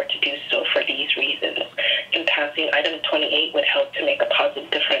cannot afford to do so for these reasons. In passing, item 28 would help to make a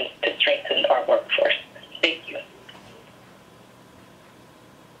positive difference to strengthen our workforce. Thank you.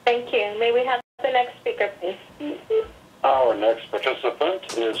 Thank you. May we have the next speaker, please? Our next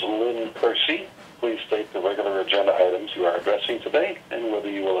participant is Lyn Cursey. Please state the regular agenda items you are addressing today and whether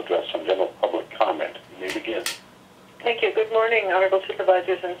you will address some general public comment. You may begin. Thank you. Good morning, Honorable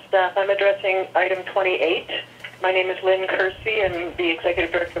Supervisors and staff. I'm addressing item 28. My name is Lyn Cursey. I'm the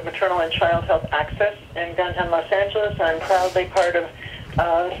Executive Director of Maternal and Child Health Access in downtown Los Angeles. I'm proudly part of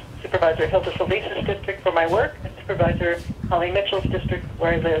Supervisor Hilda Solis' district for my work and Supervisor Holly Mitchell's district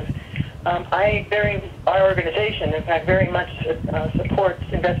where I live. Our organization, in fact, very much supports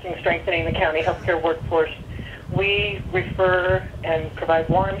investing, strengthening the county healthcare workforce. We refer and provide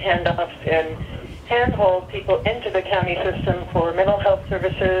warm handoffs and handhold people into the county system for mental health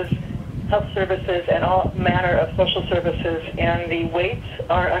services, and all manner of social services, and the waits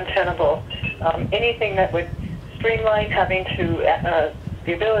are untenable. Anything that would streamline having to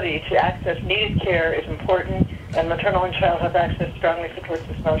the ability to access needed care is important, and Maternal and Child Health Access strongly supports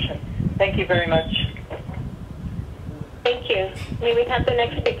this motion. Thank you very much. Thank you. May we have the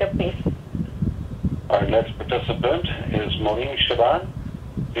next speaker, please? Our next participant is Mauren Mcculla.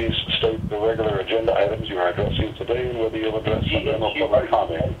 Please state the regular agenda items you are addressing today and whether you'll address some general public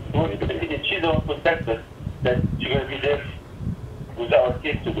comment. She's also protected that she will be there with our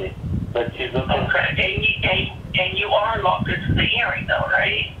kids today. But she's not And you are logged into the hearing, though,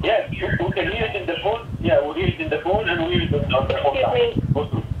 right? Yes, we can hear it in the phone. Yeah, we hear it in the phone and we hear it on the phone.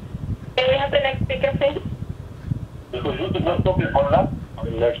 Excuse me. May we have the next speaker, please? Because you did not talk on that.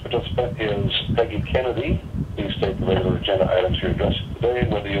 Our next participant is Peggy Kennedy. Please state the regular agenda items you're addressing today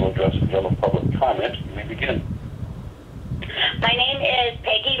and whether you'll address a general public comment. You may begin. My name is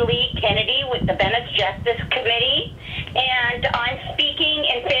Peggy Lee Kennedy with the Bennett's Justice Committee, and I'm speaking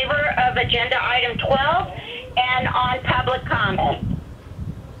in favor of Agenda Item 12 and on public comment.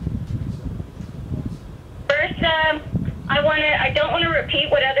 repeat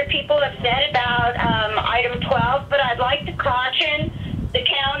what other people have said about item 12, but I'd like to caution the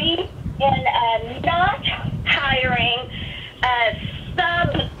county in not hiring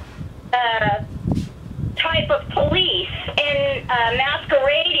sub type of police in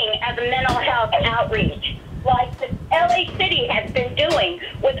masquerading as a mental health outreach, like the LA City has been doing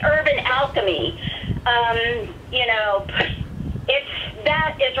with Urban Alchemy. You know,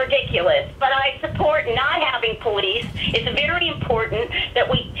 that is ridiculous. But I support not having police. It's very important that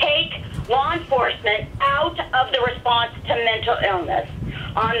we take law enforcement out of the response to mental illness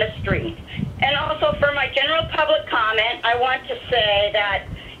on the street. And also for my general public comment, I want to say that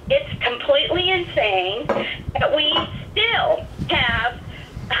it's completely insane that we still have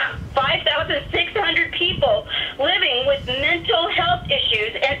 5,600 people living with mental health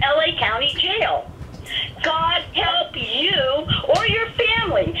issues in LA County Jail. God help you or your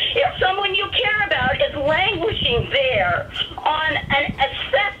family if someone you care about is languishing there on an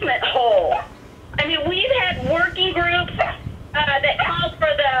assessment hole. I mean, we've had working groups that called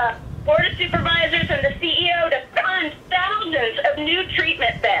for the Board of Supervisors and the CEO to fund thousands of new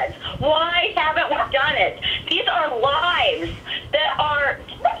treatment beds. Why haven't we done it? These are lives that are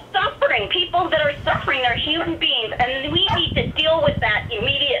suffering. People that are suffering are human beings, and we need to deal with that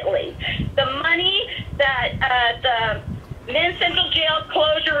immediately. The money that the Men's Central Jail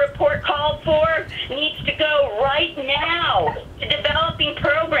closure report called for needs to go right now to developing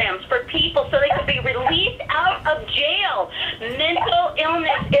programs for people so they can be released out of jail. Mental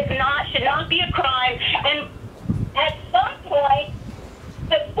illness should not be a crime, and at some point,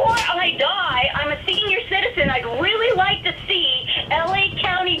 before I die, I'm a senior citizen. I'd really like to see LA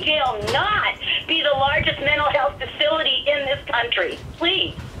County Jail not be the largest mental health facility in this country.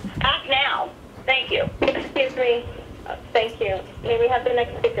 Please, act now. Thank you. Excuse me. Thank you. May we have the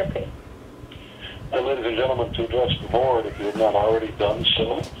next speaker, please? Ladies and gentlemen, to address the board, if you have not already done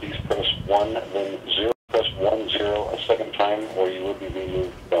so, please press 1, then 0. Press 1, 0 a second time, or you will be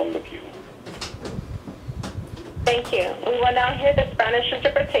removed from the queue. Thank you. We will now hear the Spanish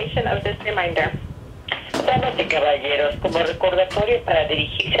interpretation of this reminder. Damas y caballeros, como recordatorio para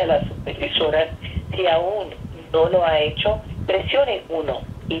dirigirse a las supervisoras, si aún no lo ha hecho, presione 1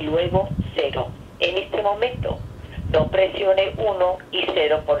 y luego 0. En este momento, no presione 1 y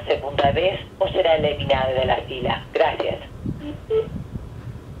 0 por segunda vez o será eliminado de la fila. Gracias.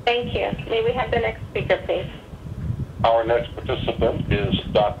 Thank you. May we have the next speaker, please? Our next participant is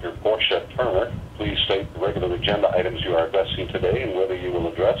Dr. Portia Turner. Please state the regular agenda items you are addressing today and whether you will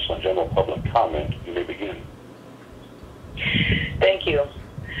address on general public comment. You may begin. Thank you.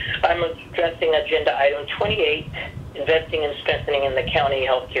 I'm addressing agenda item 28, investing and strengthening in the county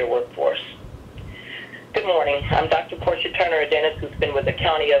healthcare workforce. Good morning. I'm Dr. Portia Turner, a dentist who's been with the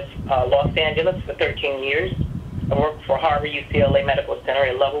County of Los Angeles for 13 years. I work for Harvard UCLA Medical Center,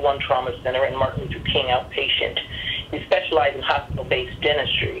 a level 1 trauma center, and Martin Luther King outpatient. We specialize in hospital-based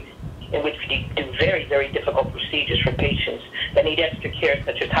dentistry, in which we do very, very difficult procedures for patients that need extra care,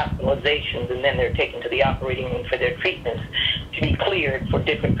 such as hospitalizations, and then they're taken to the operating room for their treatments to be cleared for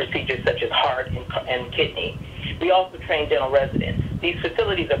different procedures such as heart and kidney. We also train dental residents. These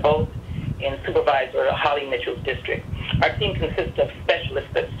facilities are both in Supervisor Holly Mitchell's district. Our team consists of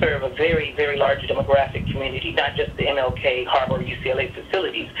specialists that serve a very, very large demographic community, not just the MLK, Harvard, UCLA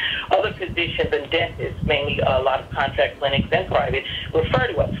facilities. Other physicians and dentists, mainly a lot of contract clinics and private, refer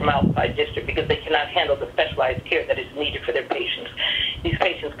to us from outside district because they cannot handle the specialized care that is needed for their patients. These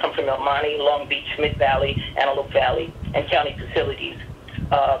patients come from El Monte, Long Beach, Mid-Valley, Antelope Valley, and county facilities.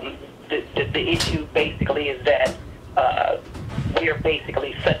 The issue basically is that we are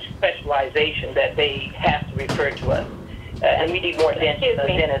basically such specialization that they have to refer to us. And we need more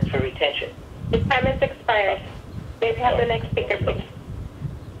dentists for retention. The time has expired. May we have the next speaker, please?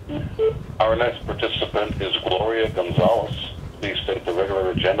 Our next participant is Gloria Gonzales. Please state the regular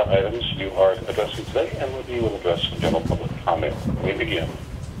agenda items you are addressing today and whether you will address general public comment. We begin.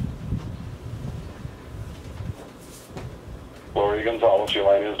 Gloria Gonzales, your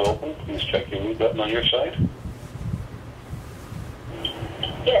line is open. Please check your mute button on your side.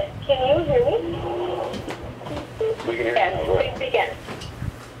 Yes, can you hear me? We can hear yes, you now. please begin.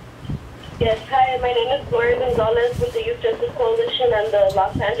 Yes, hi, my name is Gloria Gonzales with the Youth Justice Coalition and the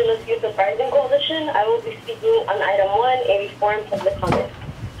Los Angeles Youth Uprising Coalition. I will be speaking on item 184 in public comment.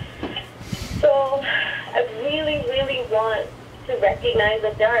 So, I really, really want to recognize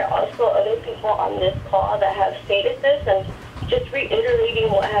that there are also other people on this call that have stated this, and just reiterating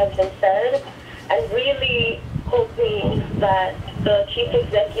what has been said, and really hoping that the Chief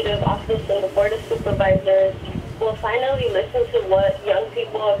Executive Office and the Board of Supervisors will finally listen to what young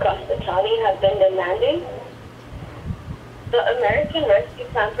people across the county have been demanding. The American Rescue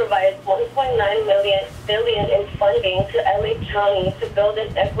Plan provides $1.9 billion in funding to LA County to build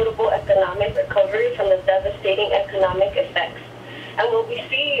an equitable economic recovery from the devastating economic effects. And what we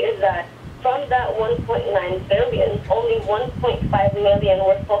see is that from that $1.9 billion, only $1.5 million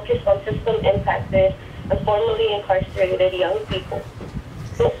were focused on system-impacted and formerly incarcerated young people.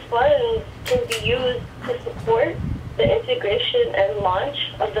 Those funds can be used to support the integration and launch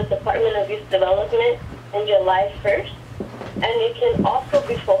of the Department of Youth Development in July 1st, and it can also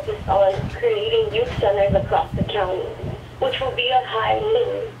be focused on creating youth centers across the county, which will be a high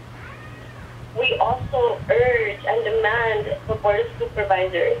need. We also urge and demand the Board of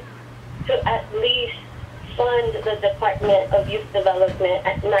Supervisors to at least fund the Department of Youth Development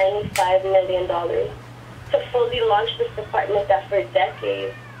at $95 million to fully launch this department that for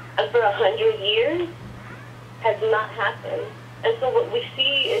decades and for 100 years has not happened. And so what we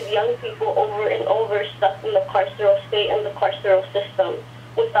see is young people over and over stuck in the carceral state and the carceral system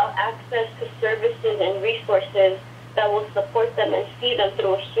without access to services and resources that will support them and see them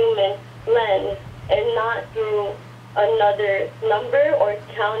through a human lens and not through another number or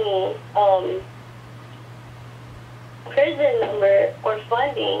county prison number or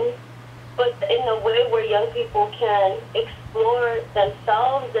funding, but in a way where young people can explore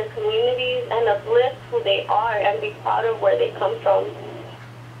themselves, their communities, and uplift who they are and be proud of where they come from.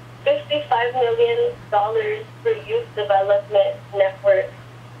 $55 million for Youth Development Network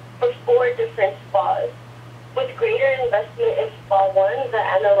for 4 different spas, with greater investment in Spa 1, the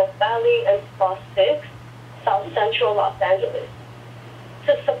Antelope Valley, and Spa 6, South Central Los Angeles,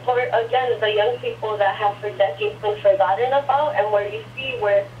 to support, again, the young people that have for decades been forgotten about, and where you see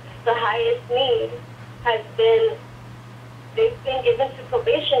where the highest need has been, they've been given to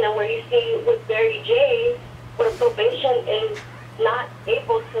probation, and where you see with Barry J, where probation is not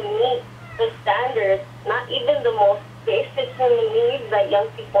able to meet the standards, not even the most basic human needs that young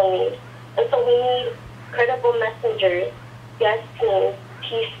people need. And so we need credible messengers, guest teams,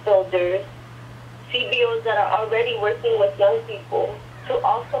 peace builders, CBOs that are already working with young people to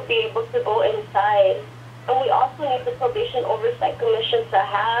also be able to go inside. And we also need the Probation Oversight Commission to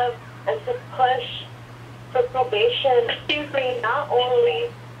have and to push for probation. Excuse me, not only...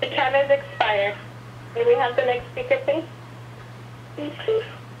 The time has expired. May we have the next speaker, please?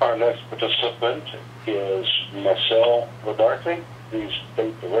 Our next participant is Marcel Regardia. Please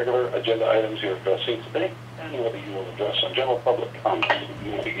state the regular agenda items you're addressing today and whether you will address on general public comment.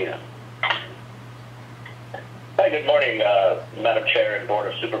 You will begin. Hi, good morning, Madam Chair and Board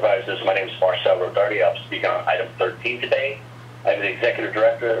of Supervisors. My name is Marcel Regardia. I'll speak on item 13 today. I'm the Executive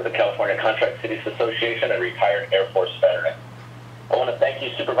Director of the California Contract Cities Association and retired Air Force veteran. I want to thank you,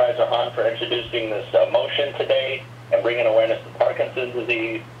 Supervisor Hahn, for introducing this motion today and bringing awareness to Parkinson's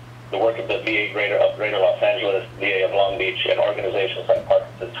disease, the work of the VA of Greater Los Angeles, VA of Long Beach, and organizations like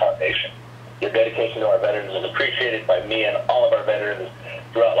Parkinson's Foundation. Your dedication to our veterans is appreciated by me and all of our veterans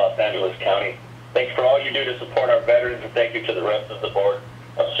throughout Los Angeles County. Thanks for all you do to support our veterans, and thank you to the rest of the Board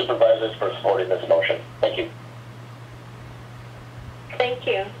of Supervisors for supporting this motion. Thank you. Thank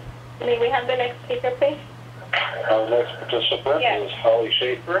you. May we have the next speaker, please? Our next participant is Holly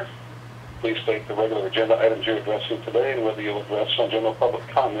Shaffer. Please state the regular agenda items you're addressing today and whether you'll address on general public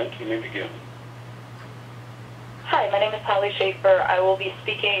comment. You may begin. Hi, my name is Holly Shaffer. I will be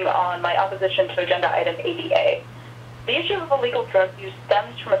speaking on my opposition to agenda item 80A. The issue of illegal drug use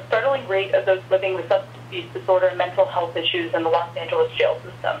stems from a startling rate of those living with substance use disorder and mental health issues in the Los Angeles jail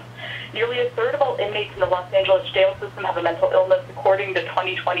system. Nearly a third of all inmates in the Los Angeles jail system have a mental illness, according to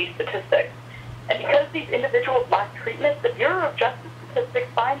 2020 statistics. And because these individuals lack treatment, the Bureau of Justice Statistics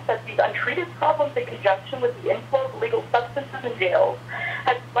finds that these untreated problems in conjunction with the inflow of illegal substances in jails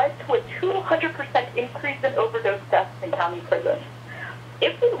has led to a 200% increase in overdose deaths in county prisons.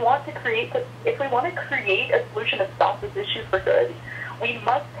 If we want to create a solution to stop this issue for good, we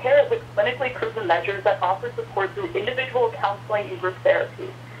must pair it with clinically proven measures that offer support through individual counseling and group therapy.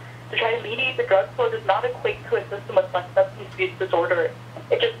 To try to mediate the drug flow does not equate to a system with substance use disorder.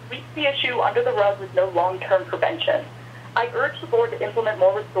 It just sweeps the issue under the rug with no long-term prevention. I urge the board to implement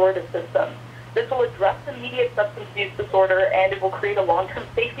more restorative systems. This will address immediate substance use disorder, and it will create a long-term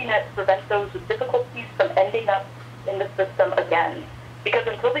safety net to prevent those with difficulties from ending up in the system again. Because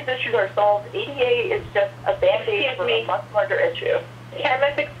until these issues are solved, ADA is just a band-aid for a much larger issue. Time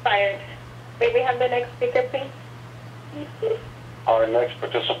has expired. May we have the next speaker, please? Our next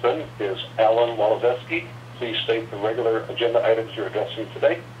participant is Alan Woloveski. Please state the regular agenda items you're addressing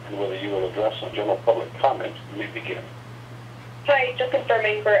today and whether you will address on general public comment. You may begin. Hi, just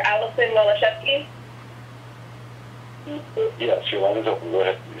confirming for Alacen Woloszewski. Yes, your line is open. Go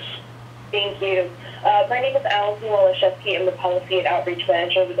ahead, please. Thank you. My name is Alacen. I'm the Policy and Outreach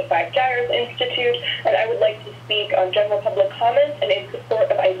Manager with the Five Gyres Institute, and I would like to speak on general public comment and in support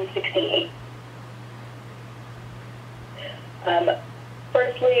of item 68.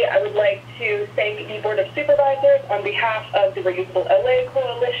 Firstly, I would like to thank the Board of Supervisors on behalf of the Reusable LA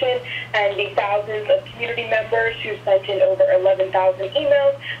Coalition and the thousands of community members who sent in over 11,000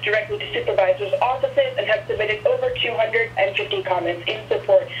 emails directly to supervisors' offices and have submitted over 250 comments in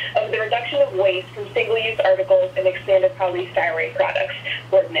support of the reduction of waste from single-use articles and expanded polystyrene products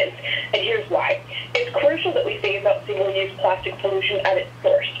ordinance. And here's why. It's crucial that we phase out single-use plastic pollution at its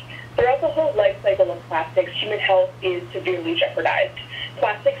source. Throughout the whole life cycle of plastics, human health is severely jeopardized.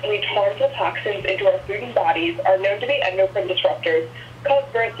 Plastics leach harmful toxins into our food and bodies, are known to be endocrine disruptors, cause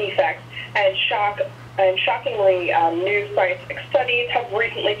birth defects, and shockingly, new scientific studies have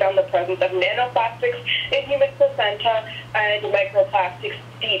recently found the presence of nanoplastics in human placenta and microplastics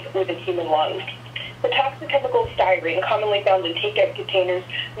deep within human lungs. The toxic chemical styrene, commonly found in takeout containers,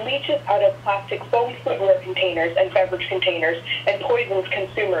 leaches out of plastic foam footwear containers and beverage containers and poisons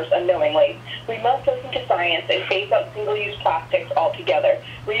consumers unknowingly. We must listen to science and phase out single-use plastics altogether.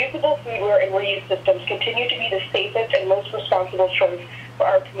 Reusable foodware and reuse systems continue to be the safest and most responsible choice for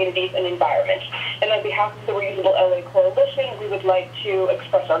our communities and environment. And on behalf of the Reusable LA Coalition, we would like to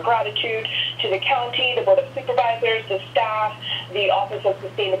express our gratitude to the county, the Board of Supervisors, the staff, the Office of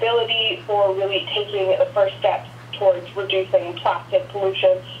Sustainability for really taking the first steps towards reducing plastic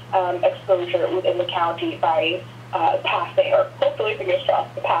pollution exposure within the county by passing, or hopefully, fingers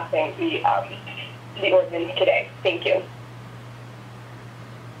crossed, passing the ordinance today. Thank you.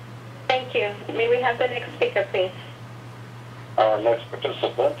 Thank you. May we have the next speaker, please? Our next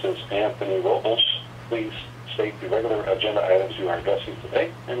participant is Anthony Robles. Please state the regular agenda items you are addressing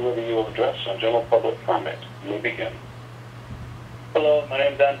today and whether you will address on general public comment. You may begin. Hello, my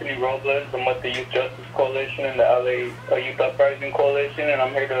name is Anthony Robles. I'm with the Youth Justice Coalition and the LA Youth Uprising Coalition, and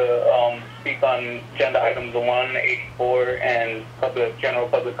I'm here to speak on agenda items 184 and general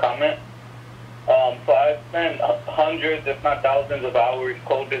public comment. So I've spent hundreds, if not thousands, of hours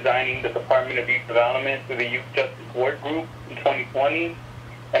co-designing the Department of Youth Development through the Youth Justice Work Group in 2020,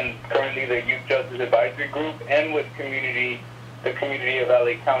 and currently the Youth Justice Advisory Group, and with the community of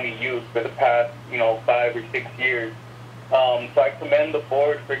LA County youth for the past, 5 or 6 years. So I commend the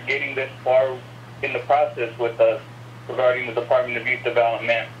board for getting this far in the process with us regarding the Department of Youth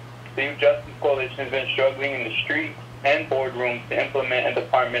Development. The Youth Justice Coalition has been struggling in the streets and boardrooms to implement a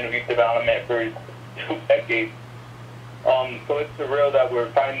Department of Youth Development for 2 decades. So it's surreal that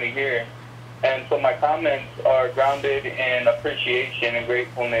we're finally here. And so my comments are grounded in appreciation and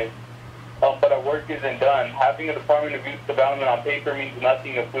gratefulness. But our work isn't done. Having a Department of Youth Development on paper means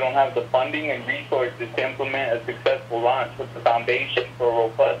nothing if we don't have the funding and resources to implement a successful launch with the foundation for a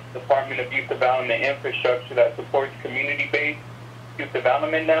robust Department of Youth Development infrastructure that supports community-based youth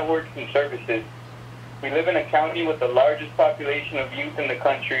development networks and services. We live in a county with the largest population of youth in the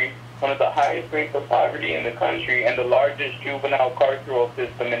country, one of the highest rates of poverty in the country, and the largest juvenile carceral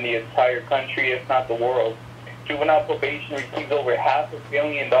system in the entire country, if not the world. Juvenile probation receives over $500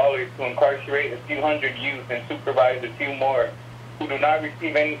 million to incarcerate a few hundred youth and supervise a few more who do not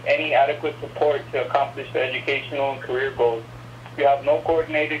receive any adequate support to accomplish their educational and career goals. We have no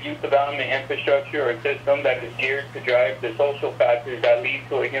coordinated youth development infrastructure or system that is geared to drive the social factors that lead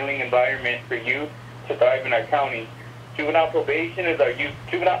to a healing environment for youth to thrive in our county. Juvenile probation is our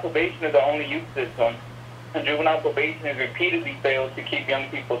only youth system, and juvenile probation has repeatedly failed to keep young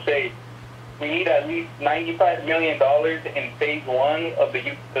people safe. We need at least $95 million in phase 1 of the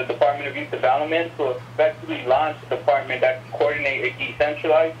Department of Youth Development to effectively launch a department that can coordinate a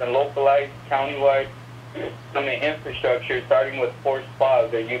decentralized and localized countywide development infrastructure, starting with 4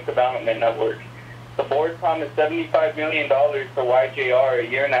 SPAs, their youth development networks. The board promised $75 million for YJR a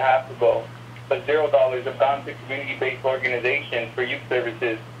year and a half ago, but $0 have gone to community-based organizations for youth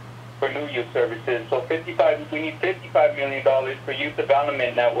services, for new youth services. So we need $55 million for youth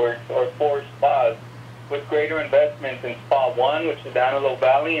development networks, or 4 SPAs, with greater investments in SPA 1, which is Antelope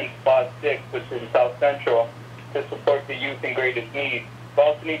Valley, and SPA 6, which is in South Central, to support the youth in greatest need. We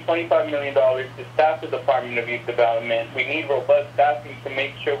also need $25 million to staff the Department of Youth Development. We need robust staffing to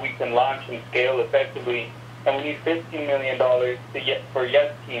make sure we can launch and scale effectively. And we need $15 million for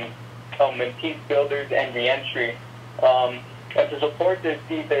YES teams, and peace builders and reentry. And to support this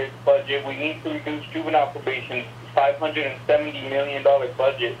budget, we need to reduce juvenile probation's $570 million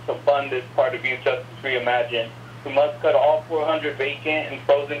budget to fund this part of Youth Justice Reimagined. We must cut all 400 vacant and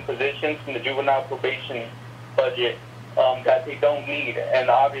frozen positions from the juvenile probation budget that they don't need and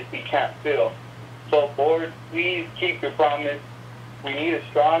obviously can't fill. So, board, please keep your promise We need a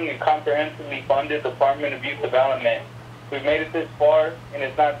strong and comprehensively funded Department of Youth Development. We've made it this far, and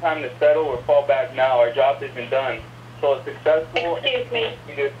it's not time to settle or fall back now. Our job has been done. So a successful... Excuse me.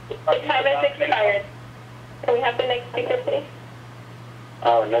 The time has expired. Can we have the next speaker, please?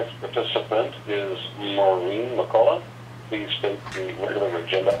 Our next participant is Mauren Mcculla. Please state the regular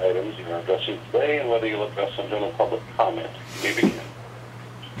agenda items you are addressing today and whether you'll address some general public comment. You may begin.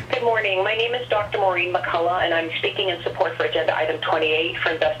 Good morning. My name is Dr. Mauren Mcculla, and I'm speaking in support for Agenda Item 28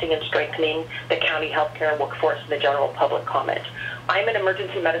 for investing in strengthening the county healthcare workforce and the general public comment. I'm an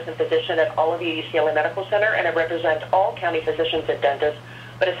emergency medicine physician at Olivia UCLA Medical Center, and I represent all county physicians and dentists,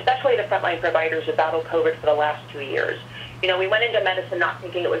 but especially the frontline providers who battled COVID for the last 2 years. You know, we went into medicine not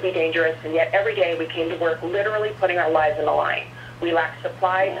thinking it would be dangerous, and yet every day we came to work literally putting our lives on the line. We lacked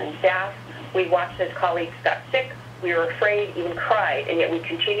supplies and staff. We watched as colleagues got sick. We were afraid, even cried, and yet we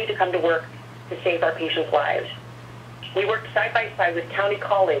continued to come to work to save our patients' lives. We worked side by side with county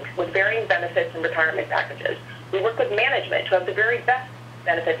colleagues with varying benefits and retirement packages. We worked with management to have the very best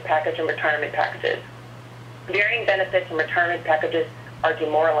benefits package and retirement packages. Varying benefits and retirement packages are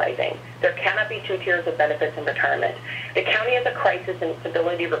demoralizing. There cannot be two tiers of benefits and retirement. The county has a crisis in its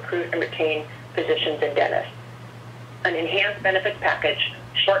ability to recruit and retain physicians and dentists. An enhanced benefits package,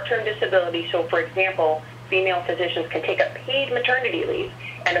 short-term disability, so for example, female physicians can take a paid maternity leave,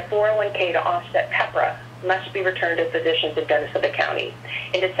 and a 401k to offset PEPRA must be returned to physicians and dentists of the county.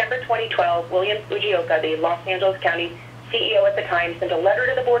 In December 2012, William Fujioka, the Los Angeles County CEO at the time, sent a letter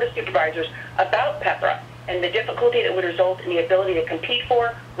to the Board of Supervisors about PEPRA and the difficulty that would result in the ability to compete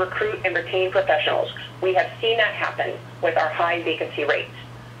for, recruit, and retain professionals. We have seen that happen with our high vacancy rates.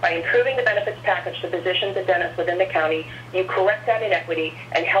 By improving the benefits package to physicians and dentists within the county, you correct that inequity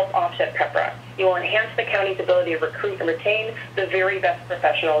and help offset PEPRA. You will enhance the county's ability to recruit and retain the very best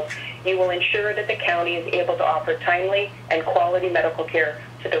professionals. You will ensure that the county is able to offer timely and quality medical care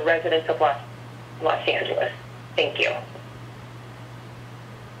to the residents of Los Angeles. Thank you.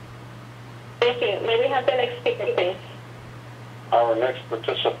 Thank you. May we have the next speaker, please? Our next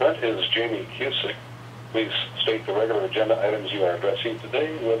participant is Jamie Cusick. Please state the regular agenda items you are addressing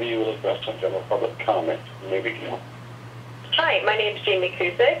today and whether you will address some general public comment. You may begin. Hi, my name is Jamie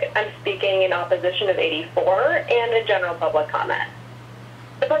Cusick. I'm speaking in opposition of 84 and a general public comment.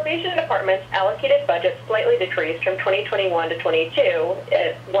 The probation department's allocated budget slightly decreased from 2021 to 22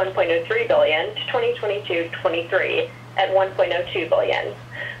 at $1.03 billion to 2022-23 at $1.02 billion.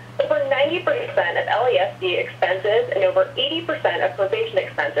 Over 90% of LASD expenses and over 80% of probation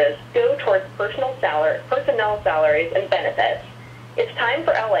expenses go towards personnel salaries and benefits. It's time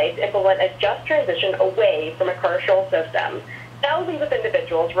for LA to implement a just transition away from a carceral system. Thousands of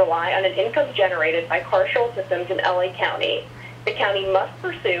individuals rely on an income generated by carceral systems in LA County. The county must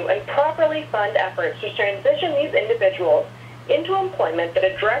pursue and properly fund efforts to transition these individuals into employment that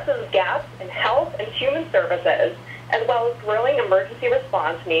addresses gaps in health and human services, as well as growing emergency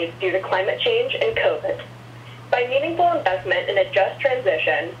response needs due to climate change and COVID. By meaningful investment in a just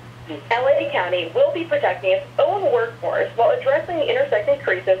transition, LA County will be protecting its own workforce while addressing the intersecting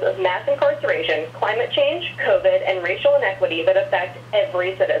crises of mass incarceration, climate change, COVID, and racial inequity that affect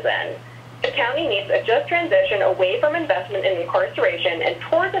every citizen. The county needs a just transition away from investment in incarceration and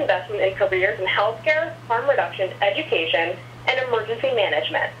towards investment in careers in healthcare, harm reduction, education, and emergency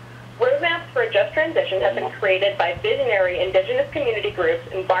management. Roadmaps for a just transition have been created by visionary indigenous community groups,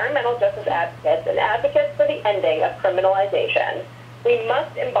 environmental justice advocates, and advocates for the ending of criminalization. We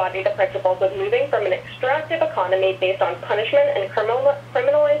must embody the principles of moving from an extractive economy based on punishment and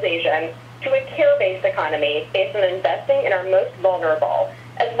criminalization to a care-based economy based on investing in our most vulnerable,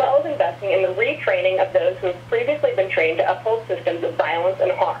 as well as investing in the retraining of those who have previously been trained to uphold systems of violence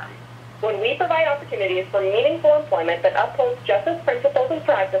and harm. When we provide opportunities for meaningful employment that upholds justice principles and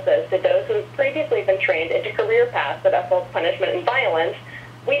practices to those who have previously been trained into career paths that uphold punishment and violence,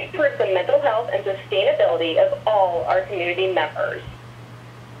 we improve the mental health and sustainability of all our community members.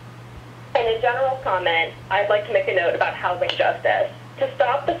 In a general comment, I'd like to make a note about housing justice. To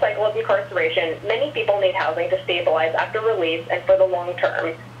stop the cycle of incarceration, many people need housing to stabilize after release and for the long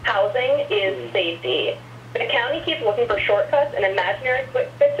term. Housing is safety. The county keeps looking for shortcuts and imaginary quick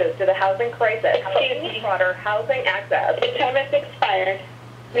fixes to the housing crisis. Excuse me, broader housing access. The time has expired.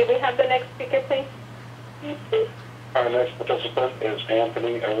 May we have the next speaker, please? Our next participant is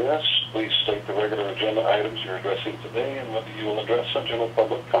Anthony Arias. Please state the regular agenda items you're addressing today and whether you will address some general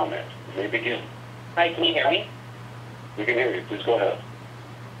public comment. You may begin. Hi, can you hear me? We can hear you. Please go ahead.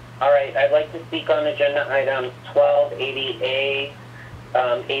 All right, I'd like to speak on agenda items 12, 80A,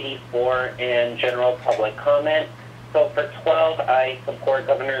 84, and general public comment. So for 12, I support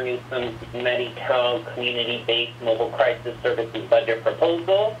Governor Newsom's Medi-Cal community-based mobile crisis services budget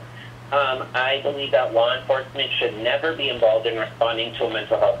proposal. I believe that law enforcement should never be involved in responding to a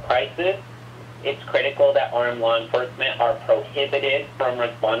mental health crisis. It's critical that armed law enforcement are prohibited from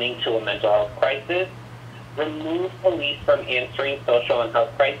responding to a mental health crisis. Remove police from answering social and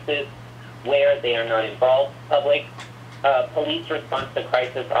health crises where they are not involved. Police response to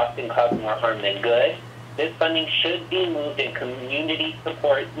crisis often cause more harm than good. This funding should be moved in community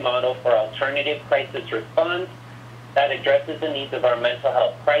support model for alternative crisis response that addresses the needs of our mental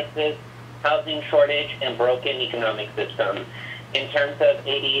health crisis, housing shortage, and broken economic system. In terms of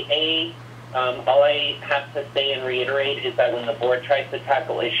ADA, all I have to say and reiterate is that when the board tries to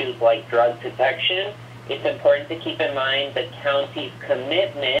tackle issues like drug detection, it's important to keep in mind the county's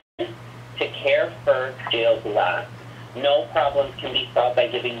commitment to care first, jails last. No problems can be solved by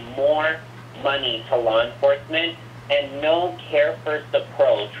giving more money to law enforcement, and no care first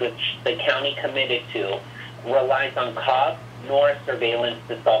approach, which the county committed to, relies on cost nor surveillance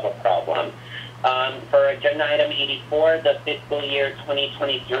to solve a problem. For agenda item 84, the fiscal year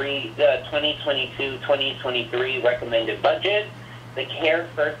 2022-2023 recommended budget, the Care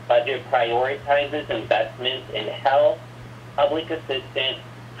First budget prioritizes investments in health, public assistance,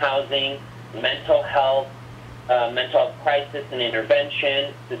 housing, mental health crisis and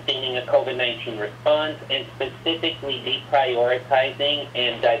intervention, sustaining a COVID-19 response, and specifically deprioritizing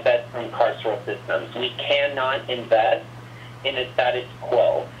and divest from carceral systems. We cannot invest in a status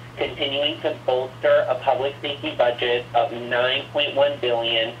quo. Continuing to bolster a public safety budget of $9.1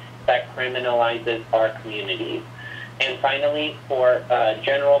 billion that criminalizes our communities. And finally, for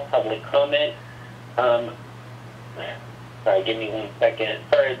general public comment, sorry, give me 1 second.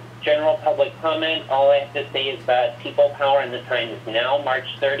 For general public comment, all I have to say is that people power and the time is now. March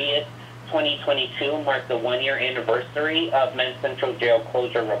 30th, 2022 marks the 1-year anniversary of Men's Central Jail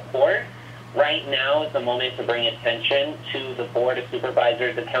closure report. Right now is the moment to bring attention to the Board of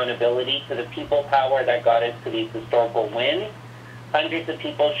Supervisors' accountability to the people power that got us to these historical wins. Hundreds of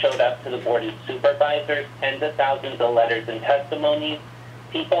people showed up to the Board of Supervisors, tens of thousands of letters and testimonies.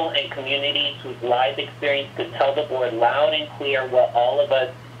 People and communities whose lives experience could tell the board loud and clear what all of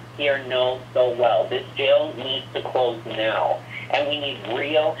us here know so well. This jail needs to close now, and we need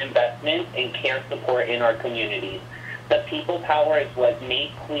real investment and care support in our communities. The people power is what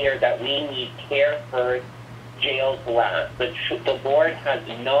made clear that we need care first, jails last. The board has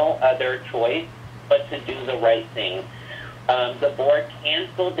no other choice but to do the right thing. The board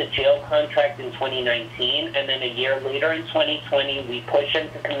canceled the jail contract in 2019, and then a year later in 2020, we pushed them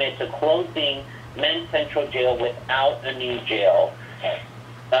to commit to closing Men's Central Jail without a new jail.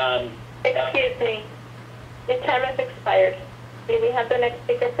 Excuse me. Your time has expired. May we have the next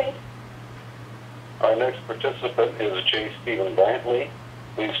speaker, please? Our next participant is J. Stephen Brantley.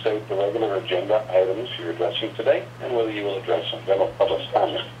 Please state the regular agenda items you're addressing today and whether you will address some general public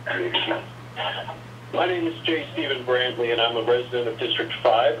comment. My name is J. Stephen Brantley, and I'm a resident of District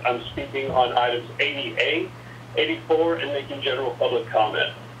 5. I'm speaking on items 80A, 84, and making general public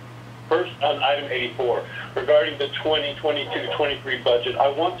comment. First, on item 84, regarding the 2022-23 budget, I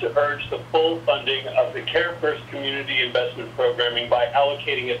want to urge the full funding of the Care First Community Investment Programming by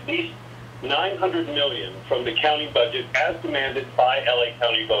allocating at least $900 million from the county budget as demanded by LA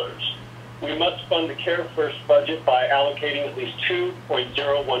County voters. We must fund the Care First budget by allocating at least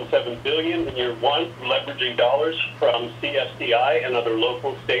 $2.017 billion in year one, leveraging dollars from CFCI and other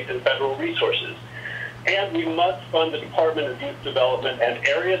local, state, and federal resources. And we must fund the Department of Youth Development and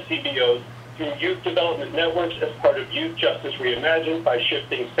area CBOs through youth development networks as part of Youth Justice Reimagined by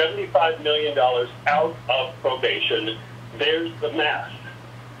shifting $75 million out of probation. There's the math.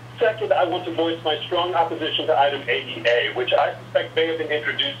 Second, I want to voice my strong opposition to item 80A, which I suspect may have been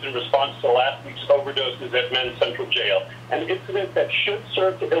introduced in response to last week's overdoses at Men's Central Jail, an incident that should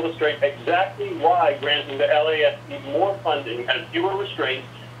serve to illustrate exactly why granting the LASD more funding and fewer restraints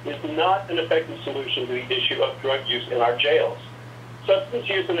is not an effective solution to the issue of drug use in our jails. Substance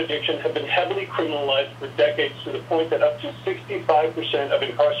use and addiction have been heavily criminalized for decades to the point that up to 65% of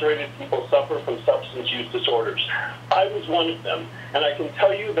incarcerated people suffer from substance use disorders. I was one of them, and I can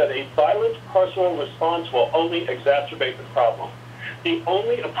tell you that a violent carceral response will only exacerbate the problem. The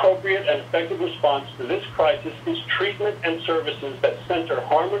only appropriate and effective response to this crisis is treatment and services that center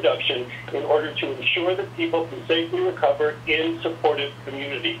harm reduction in order to ensure that people can safely recover in supportive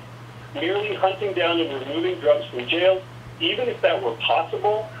community. Merely hunting down and removing drugs from jails, even if that were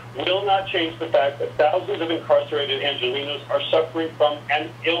possible, will not change the fact that thousands of incarcerated Angelenos are suffering from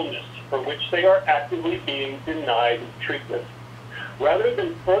an illness for which they are actively being denied treatment. Rather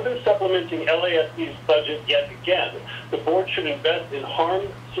than further supplementing LASD's budget yet again, the board should invest in harm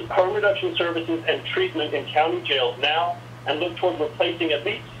reduction services and treatment in county jails now and look toward replacing at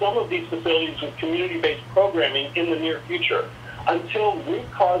least some of these facilities with community-based programming in the near future. Until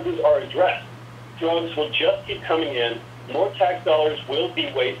root causes are addressed, drugs will just keep coming in, more tax dollars will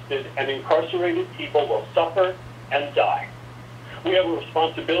be wasted, and incarcerated people will suffer and die. We have a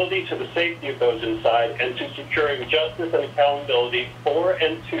responsibility to the safety of those inside and to securing justice and accountability for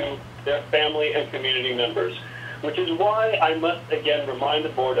and to their family and community members, which is why I must again remind the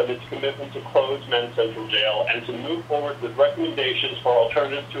board of its commitment to close Men's Central Jail and to move forward with recommendations for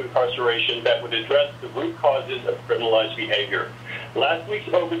alternatives to incarceration that would address the root causes of criminalized behavior. Last week's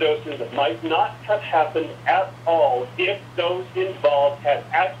overdoses might not have happened at all if those involved had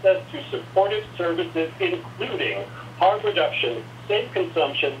access to supportive services, including harm reduction, safe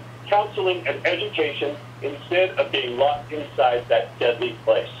consumption, counseling, and education, instead of being locked inside that deadly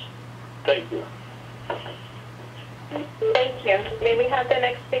place. Thank you. Thank you. May we have the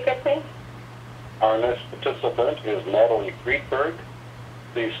next speaker, please? Our next participant is Natalie Freeburg.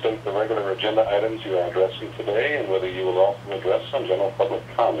 Please state the regular agenda items you are addressing today and whether you will also address some general public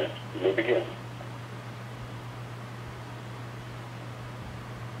comment. You may begin.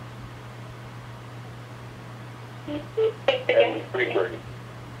 Freeburg.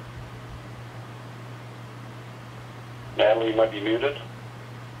 Natalie, you might be muted.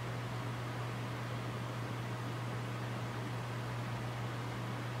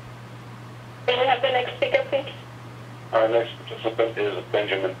 May we have the next speaker, please? Our next participant is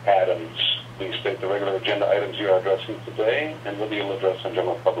Benjamin Adams. Please state the regular agenda items you are addressing today and whether you'll address some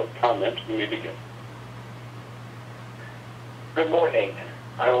general public comment. You may begin. Good morning.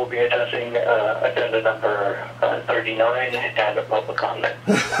 I will be addressing agenda number 39 and a public comment.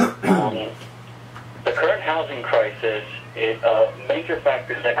 The current housing crisis, major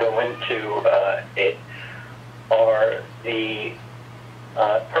factors that go into it are the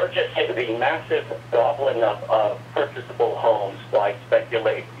the massive gobbling up of purchasable homes by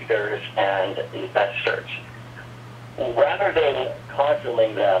speculators and investors. Rather than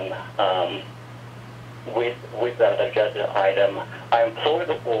coddling them with that agenda item, I implore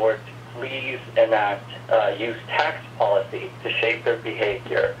the board to please use tax policy to shape their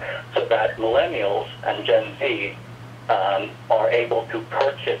behavior so that millennials and Gen Z are able to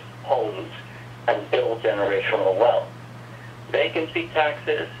purchase homes and build generational wealth. Vacancy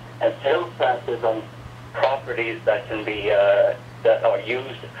taxes and sales taxes on properties that can be that are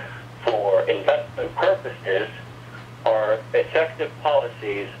used for investment purposes are effective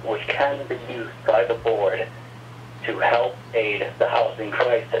policies which can be used by the board to help aid the housing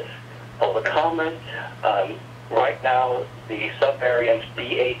crisis. Public comment, right now the subvariants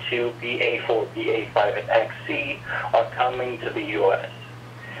BA2, BA4, BA5, and XC are coming to the U.S.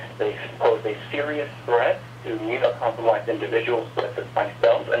 They pose a serious threat to immunocompromised individuals such as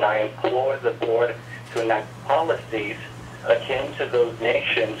myself, and I implore the board to enact policies akin to those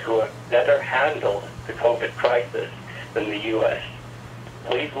nations who have better handled the COVID crisis than the U.S.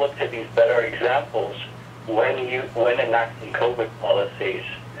 Please look to these better examples when enacting COVID policies,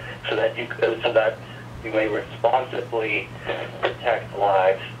 so that you may responsibly protect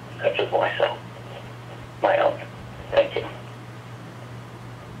lives such as my own. Thank you.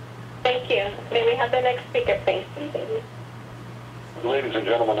 Thank you. May we have the next speaker, please? Ladies and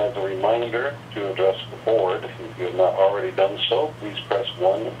gentlemen, as a reminder to address the board, if you have not already done so, please press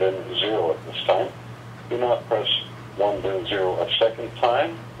 1, then 0 at this time. Do not press 1, then 0 a second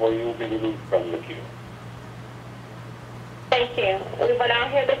time, or you will be removed from the queue. Thank you. We will now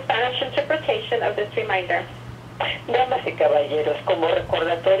hear the Spanish interpretation of this reminder. Damas y caballeros, como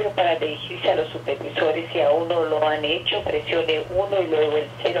recordatorio para dirigirse a los supervisores, si aún no lo han hecho, presione 1 y luego el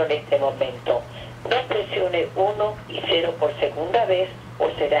 0 en este momento. No presione 1 y 0 por segunda vez o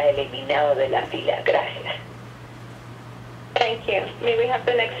será eliminado de la fila. Gracias. Thank you. May we have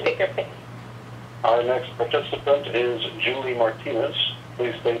the next speaker, please? Our next participant is Julie Martinez.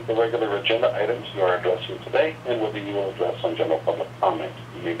 Please state the regular agenda items you are addressing today and whether you will address some general public comment.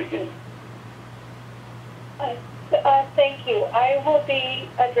 You may begin. Thank you. I will be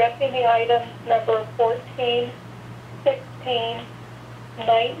addressing the items number 14, 16,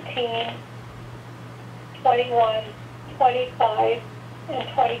 19, 21, 25, and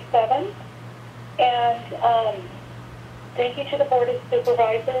 27. And thank you to the Board of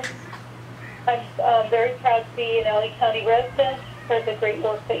Supervisors. I'm very proud to be an LA County resident for the great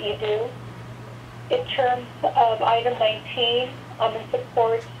work that you do. In terms of item 19, I'm in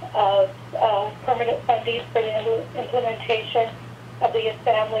support of permanent funding for the implementation of the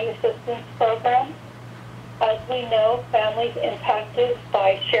Family Assistance Program. As we know, families impacted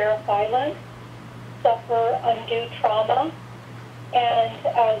by sheriff violence suffer undue trauma, and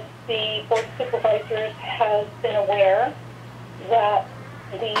as the Board of Supervisors has been aware that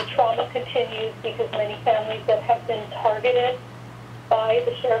the trauma continues because many families that have been targeted by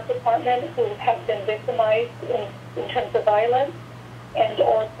the Sheriff's Department who have been victimized in terms of violence and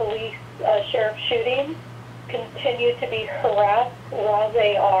or police sheriff shootings continue to be harassed while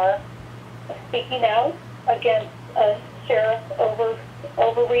they are speaking out against sheriff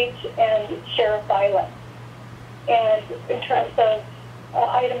overreach and sheriff violence. And in terms of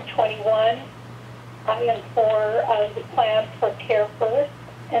item 21, I am for the plan for Care First.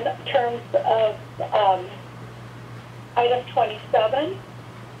 In terms of item 27,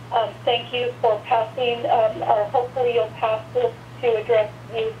 thank you for passing, or hopefully you'll pass this to address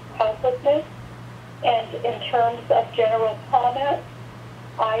youth houselessness. And in terms of general comments,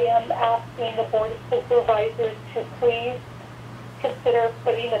 I am asking the Board of Supervisors to please consider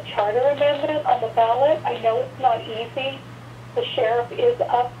putting a charter amendment on the ballot. I know it's not easy. The sheriff is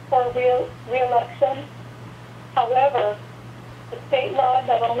up for re-election. However, the state law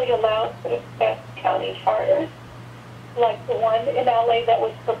not only allows but expects county charters, like the one in LA that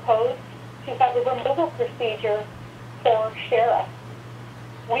was proposed, to have a removal procedure for sheriff.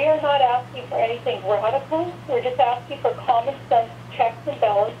 We are not asking for anything radical. We're just asking for common sense checks and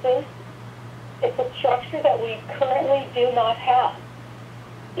balances. It's a structure that we currently do not have.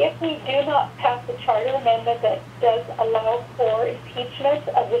 If we do not pass a charter amendment that does allow for impeachment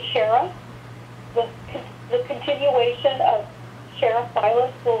of the sheriff, the continuation of sheriff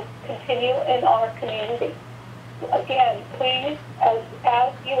violence will continue in our community. Again, please,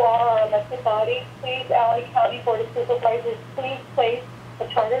 as you are our elected body, please, LA County Board of Supervisors, please place a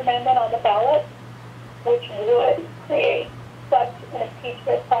charter amendment on the ballot, which would create such an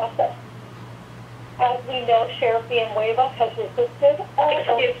impeachment process. As we know, Sheriff Villanueva has resisted.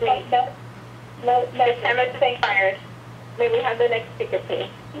 Excuse me. The time has expired. May we have the next speaker, please?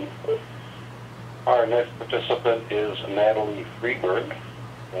 Our next participant is Natalie Freeburg.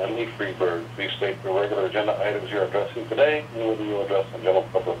 Natalie Freeburg, please state the regular agenda items you're addressing today, and whether you'll address the general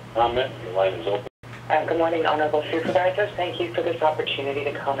public comment. Your line is open. Good morning, Honorable Supervisors. Thank you for this opportunity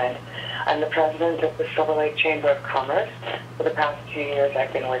to comment. I'm the president of the Silver Lake Chamber of Commerce. For the past 2 years,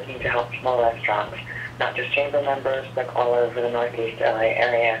 I've been working to help small restaurants, not just chamber members, but all over the Northeast LA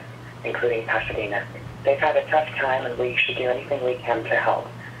area, including Pasadena. They've had a tough time, and we should do anything we can to help.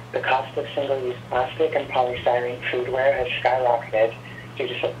 The cost of single-use plastic and polystyrene foodware has skyrocketed due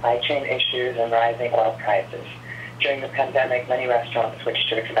to supply chain issues and rising oil prices. During the pandemic, many restaurants switched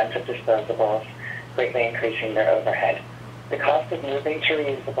to expensive disposables, greatly increasing their overhead. The cost of moving to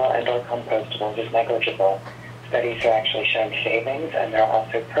reusable and or compostables is negligible. Studies are actually showing savings, and there are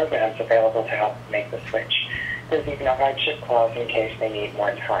also programs available to help make the switch. There's even a hardship clause in case they need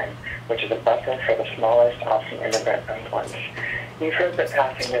more time, which is a buffer for the smallest, often immigrant ones. You've heard that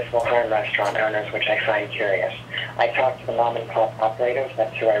passing this will harm restaurant owners, which I find curious. I talked to the mom and pop operators,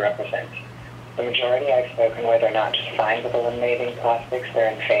 that's who I represent. The majority I've spoken with are not just fine with eliminating plastics,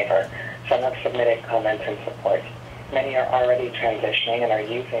 they're in favor. Some have submitted comments in support. Many are already transitioning and are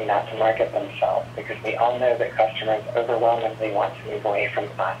using that to market themselves because we all know that customers overwhelmingly want to move away from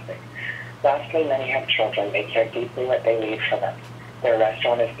plastic. Lastly, many have children. They care deeply what they leave for them. Their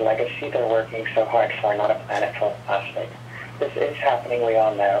restaurant is the legacy they're working so hard for, not a planet full of plastic. This is happening, we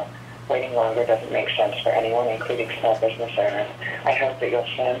all know. Waiting longer doesn't make sense for anyone, including small business owners. I hope that you'll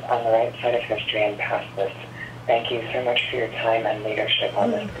stand on the right side of history and pass this. Thank you so much for your time and leadership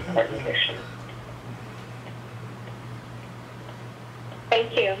on this important issue.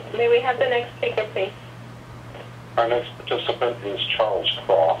 Thank you. May we have the next speaker, please? Our next participant is Charles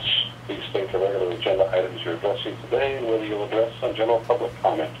Cross. Please state the regular agenda items you're addressing today and whether you'll address some general public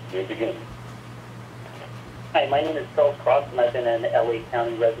comment. You begin. Hi, my name is Charles Cross, and I've been an LA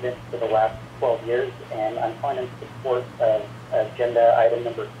County resident for the last 12 years, and I'm calling in support of agenda item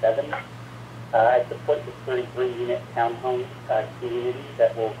number 7. I support the 33-unit townhome community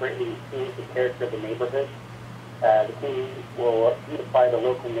that will greatly improve the character of the neighborhood. The community will beautify the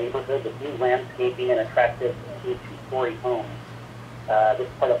local neighborhood with new landscaping and attractive new two-story homes. This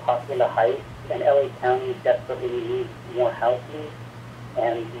part of Hacienda Heights and LA County desperately needs more housing,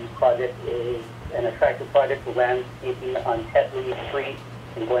 and the project is an attractive project for landscaping on Tetley Street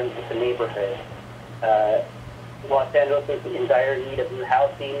and blends with the neighborhood. Los Angeles is in dire need of new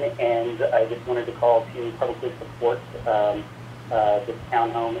housing, and I just wanted to call to publicly support this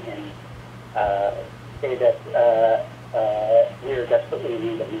townhome and say that we are desperately in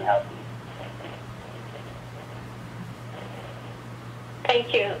need of new housing.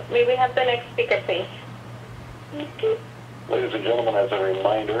 Thank you. May we have the next speaker, please? Ladies and gentlemen, as a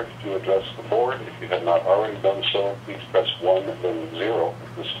reminder to address the board, if you have not already done so, please press 1 then 0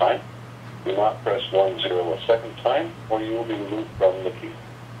 at this time. Do not press 1, 0 a second time, or you will be removed from the queue.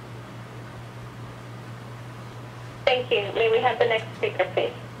 Thank you. May we have the next speaker,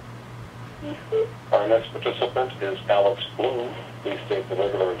 please? Our next participant is Alex Bloom. Please state the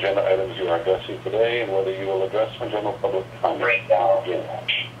regular agenda items you are addressing today and whether you will address for general public comment.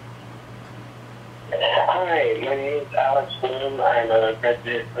 Hi, my name is Alex Bloom. I'm a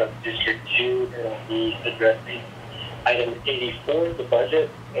resident of District 2 and I'll be addressing item 84, the budget,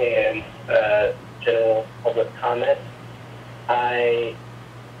 and general public comment. I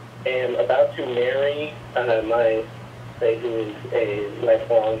am about to marry my who is a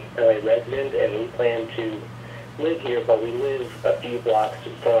lifelong LA resident, and we plan to live here, but we live a few blocks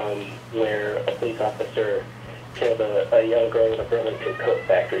from where a police officer killed a young girl in a Burlington coat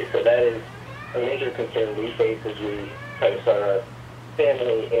factory. So that is a major concern we face as we try to start our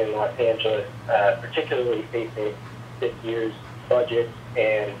family in Los Angeles, particularly facing this year's budget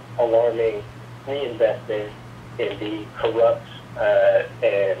and alarming reinvestment in the corrupt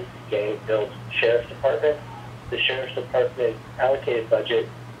and gang-filled Sheriff's Department. The Sheriff's Department allocated budget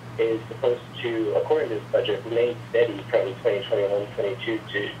is supposed to, according to this budget, remain steady from 2021-22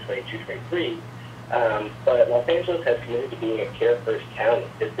 to 22-23. But Los Angeles has committed to being a care-first county.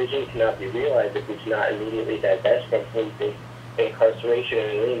 This vision cannot be realized if we do not immediately divest from policing and incarceration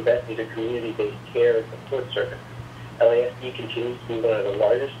and reinvest into community-based care and support services. LASD continues to be one of the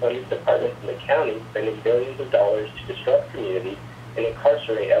largest funded departments in the county, spending billions of dollars to disrupt communities and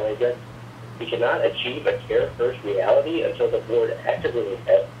incarcerate LA residents. We cannot achieve a care-first reality until the board actively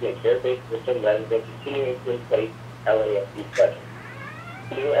invests in a care-based system rather than continuing to inflate LASD's budget.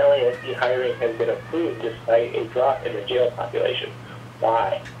 New LASD hiring has been approved despite a drop in the jail population.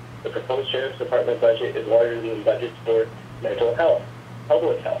 Why? The proposed Sheriff's Department budget is larger than budgets for mental health,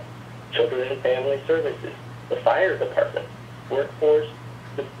 public health, children and family services, the fire department, workforce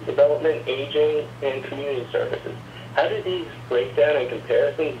development, aging, and community services. How do these breakdown and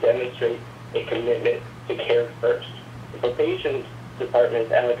comparisons demonstrate a commitment to care first? The probation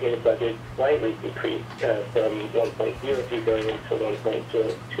department's allocated budget slightly decreased from $1.03 billion to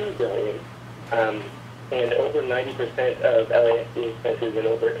 $1.02 billion, and over 90% of LASD expenses and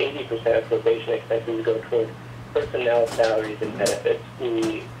over 80% of probation expenses go toward personnel salaries and benefits.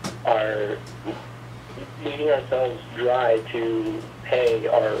 We are leaving ourselves dry to pay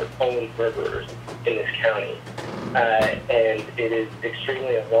our own murderers in this county, and it is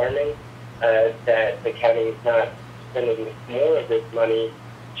extremely alarming that the county is not spending more of this money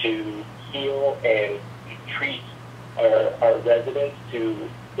to heal and treat our residents, to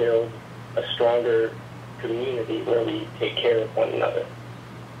build a stronger community where we take care of one another.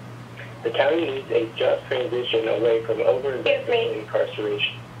 The county needs a just transition away from over-investment and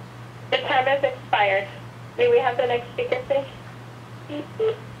incarceration. The time has expired. May we have the next speaker, please?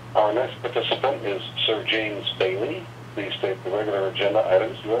 Our next participant is Sir James Bailey. Please state the regular agenda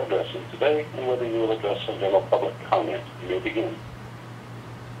items you are addressing today and whether you will address some general public comment. You may begin.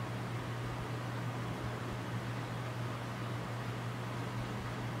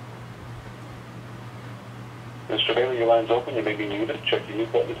 Mr. Bailey, your line's open. You may be muted. Check your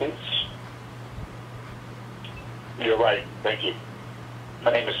mute button, please. You're right. Thank you.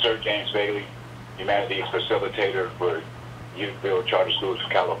 My name is Sir James Bailey, Humanities Facilitator for Youthville Charter Schools of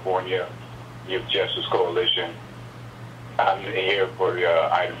California, Youth Justice Coalition. I'm here for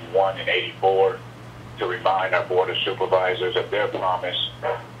item 1 and 84 to remind our Board of Supervisors of their promise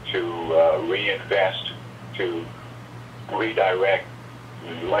to reinvest, to redirect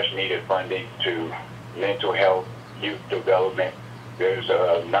much-needed funding to mental health, youth development. There's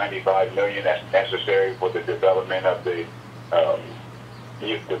 $95 million that's necessary for the development of the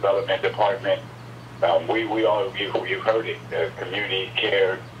Youth Development Department. You've heard it, Community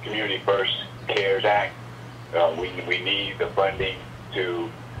Care, Community First CARES Act. We need the funding to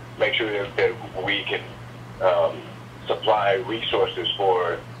make sure that we can supply resources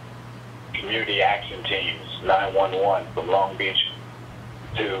for community action teams, 911 from Long Beach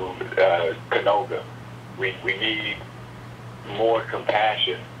to Canoga. We need more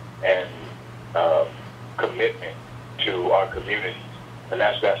compassion and commitment to our communities. And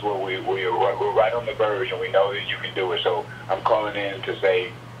that's where we're right on the verge, and we know that you can do it. So I'm calling in to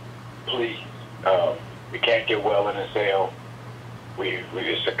say, please, we can't get well in a cell.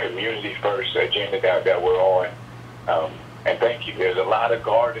 It's a community first agenda that we're on. And thank you. There's a lot of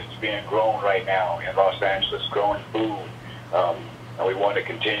gardens being grown right now in Los Angeles, growing food. And we want to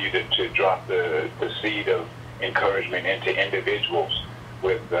continue to drop the seed of encouragement into individuals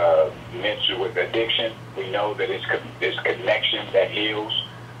with mental, with addiction. We know that it's connection that heals.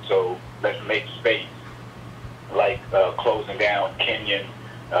 So let's make space, like closing down Kenyon,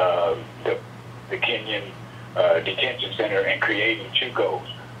 the Kenyon detention center, and creating Chucos.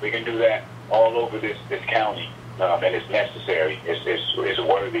 We can do that all over this county, and it's necessary. It's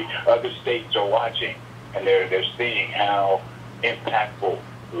worthy. Other states are watching, and they're seeing how impactful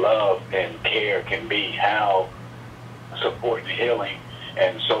love and care can be, how support and healing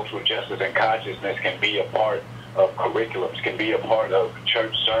and social justice and consciousness can be a part of curriculums, can be a part of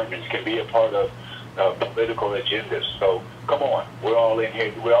church sermons, can be a part of political agendas. So come on, we're all in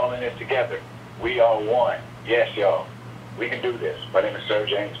here. We're all in this together. We are one. Yes, y'all. We can do this. My name is Sir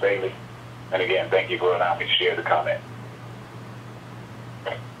James Bailey. And again, thank you for allowing me to share the comment.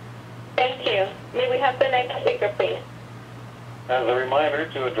 Thank you. May we have the next speaker, please? As a reminder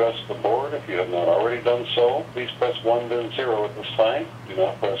to address the board, if you have not already done so, please press 1 then 0 at this time. Do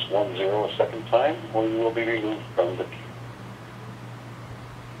not press 1 0 a second time, or you will be removed from the queue.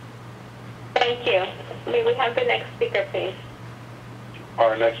 Thank you. May we have the next speaker, please?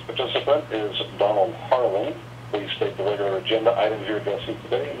 Our next participant is Donald Harlan. Please state the regular agenda items you're addressing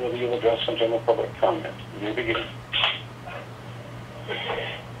today, and whether you'll address some general public comment. You may begin.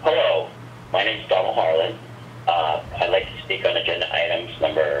 Hello, my name is Donald Harlan. I'd like to speak on agenda items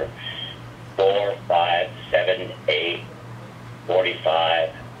number 4, 5, 7, 8, 45,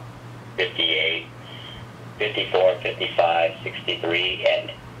 58, 54, 55, 63,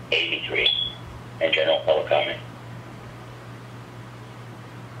 and 83, and general public comment.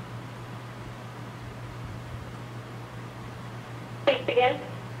 Please begin.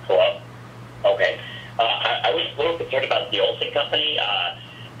 Hello? Okay. I was a little concerned about the Olsen company.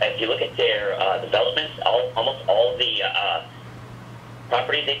 If you look at their developments, almost all the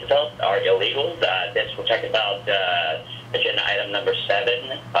properties they developed are illegal. We're talking about agenda item number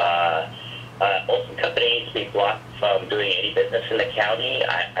 7. Olsen company needs to be blocked from doing any business in the county.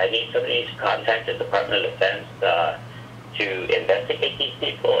 I need somebody to contact the Department of Defense to investigate these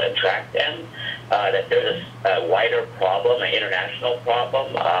people and track them. That there's a wider problem, an international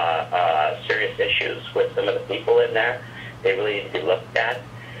problem, serious issues with some of the people in there. They really need to be looked at.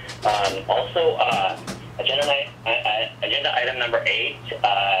 Also, agenda item number 8,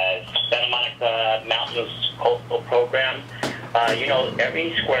 Santa Monica Mountains Coastal Program.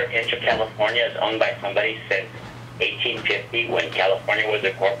 Every square inch of California is owned by somebody since 1850 when California was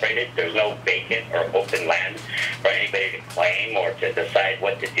incorporated. There's no vacant or open land for anybody to claim or to decide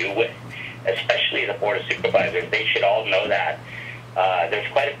what to do with, especially the Board of Supervisors. They should all know that. There's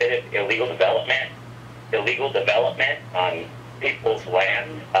quite a bit of illegal development on people's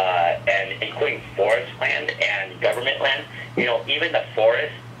land, and including forest land and government land. Even the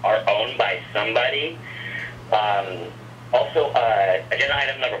forests are owned by somebody. Also, agenda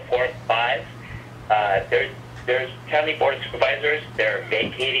item number 4 and 5, there's county board of supervisors. They're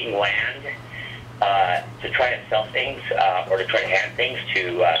vacating land to try and sell things or to try to hand things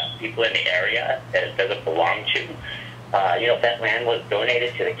to people in the area that it doesn't belong to. If that land was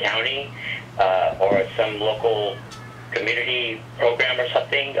donated to the county or some local community program or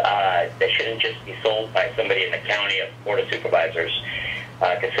something, they shouldn't just be sold by somebody in the county of board of supervisors.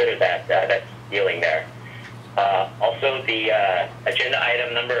 Consider that that's stealing there. Also, the agenda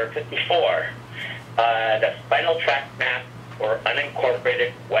item number 54, the final track map for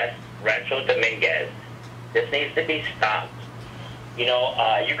unincorporated West Rancho Dominguez. This needs to be stopped. You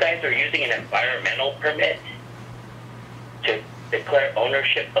guys are using an environmental permit to declare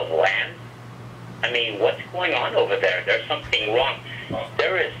ownership of land. I mean, what's going on over there? There's something wrong.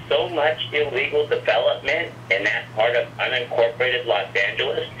 There is so much illegal development in that part of unincorporated Los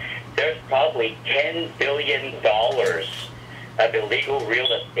Angeles. There's probably $10 billion of illegal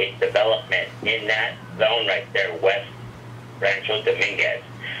real estate development in that zone right there, West Rancho Dominguez.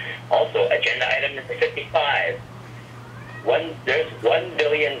 Also, agenda item number 55. There's $1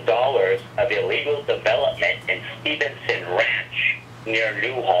 billion of illegal development in Stevenson Ranch near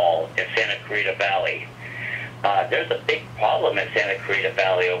Newhall in Santa Clarita Valley. There's a big problem in Santa Clarita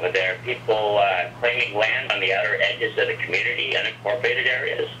Valley over there. People claiming land on the outer edges of the community, unincorporated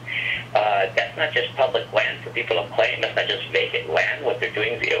areas. That's not just public land for people to claim. That's not just vacant land. What they're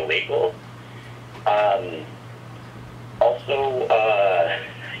doing is illegal. Also,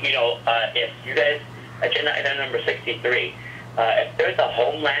 if you guys, agenda item number 63, if there's a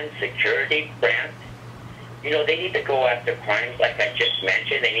Homeland Security grant, they need to go after crimes like I just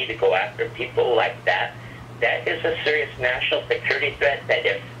mentioned. They need to go after people like that. That is a serious national security threat that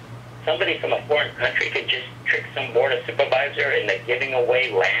if somebody from a foreign country could just trick some board of supervisor into giving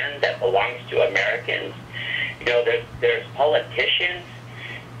away land that belongs to Americans. There's politicians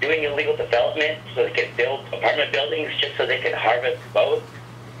doing illegal development so they can build apartment buildings just so they can harvest both.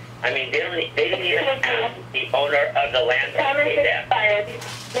 I mean, they didn't even ask the owner of the land to pay them.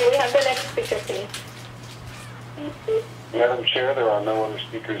 May we have the next speaker, please? Madam Chair, there are no other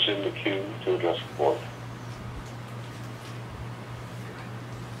speakers in the queue to address the board.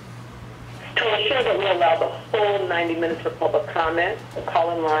 To ensure that we allow the full 90 minutes for public comment, the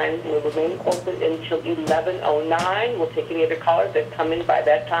call-in line will remain open until 11:09. We'll take any other callers that come in by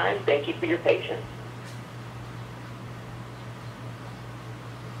that time. Thank you for your patience.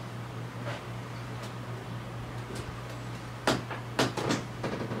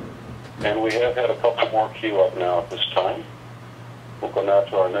 And we have had a couple more queue up now at this time. We'll go now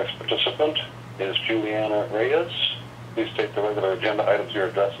to our next participant, is Juliana Reyes. Please state the regular agenda items you're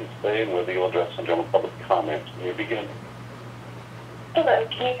addressing today and whether you'll address some general public comment. May you begin? Hello,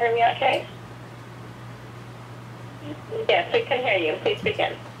 can you hear me okay? Yes, we can hear you. Please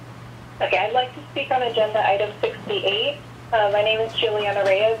begin. Okay, I'd like to speak on agenda item 68. My name is Juliana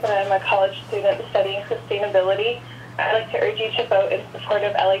Reyes, and I'm a college student studying sustainability. I'd like to urge you to vote in support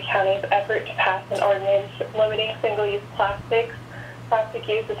of LA County's effort to pass an ordinance limiting single-use plastics. Plastic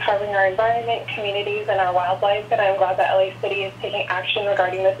use is harming our environment, communities, and our wildlife, and I'm glad that LA City is taking action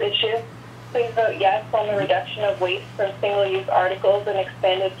regarding this issue. Please vote yes on the reduction of waste from single-use articles and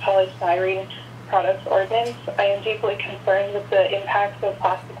expanded polystyrene products ordinance. I am deeply concerned with the impacts of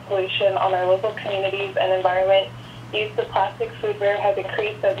plastic pollution on our local communities and environment. Use of plastic foodware has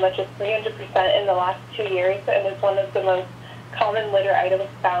increased as much as 300% in the last 2 years and is one of the most common litter items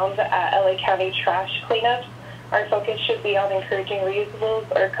found at LA County trash cleanups. Our focus should be on encouraging reusables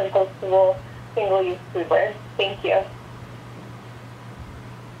or compostable single-use foodware. Thank you.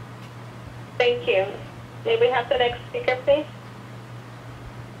 Thank you. May we have the next speaker, please?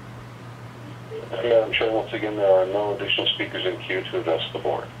 Madam Chair, once again, there are no additional speakers in queue to address the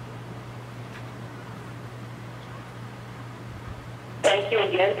board. Thank you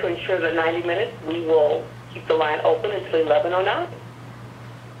again. To ensure the 90 minutes, we will keep the line open until 11:09.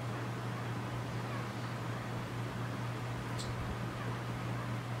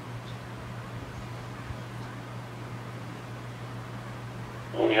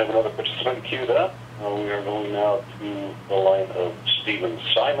 We have another participant queued up. We are going now to the line of Stephen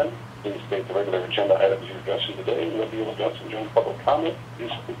Simon. Please state the regular agenda items you're addressing today and whether you'll address some general public comment.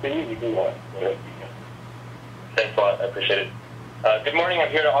 Please continue. You can go ahead. Thanks a lot. I appreciate it. Good morning. I'm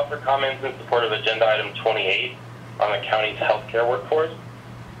here to offer comments in support of agenda item 28 on the county's healthcare workforce.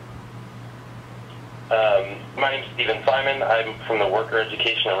 My name is Stephen Simon. I'm from the Worker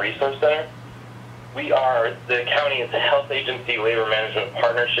Education and Resource Center. We are the county's health agency labor management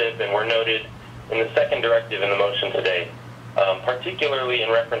partnership, and we're noted in the second directive in the motion today, particularly in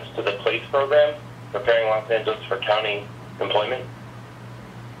reference to the PLACE program, preparing Los Angeles for county employment.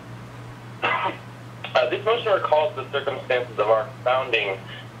 This motion recalls the circumstances of our founding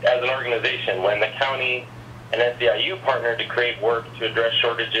as an organization when the county and SEIU partnered to create work to address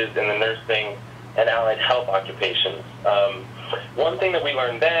shortages in the nursing and allied health occupations. One thing that we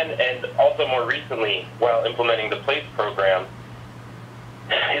learned then, and also more recently while implementing the PLACE program,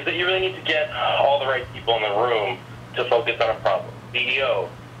 is that you really need to get all the right people in the room to focus on a problem. BDO,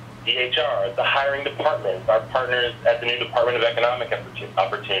 DHR, the hiring department, our partners at the new Department of Economic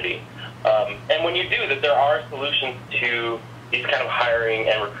Opportunity. And when you do that, there are solutions to these kind of hiring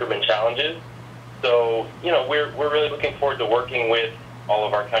and recruitment challenges. So, you know, we're really looking forward to working with all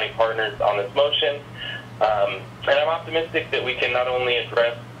of our county partners on this motion. And I'm optimistic that we can not only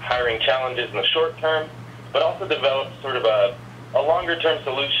address hiring challenges in the short term, but also develop sort of a longer-term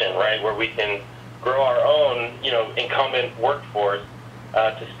solution, right, where we can grow our own, you know, incumbent workforce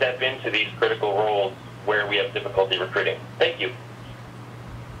to step into these critical roles where we have difficulty recruiting. Thank you.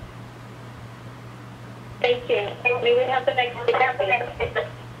 Thank you. May we have the next speaker, please?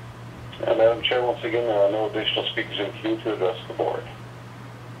 Madam Chair, once again, there are no additional speakers in queue to address the board.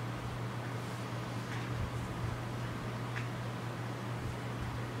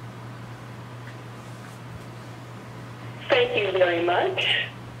 Thank you very much.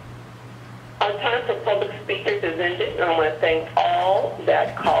 Our time for public speakers is ended, and I want to thank all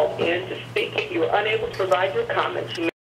that called in to speak. If you were unable to provide your comments, you may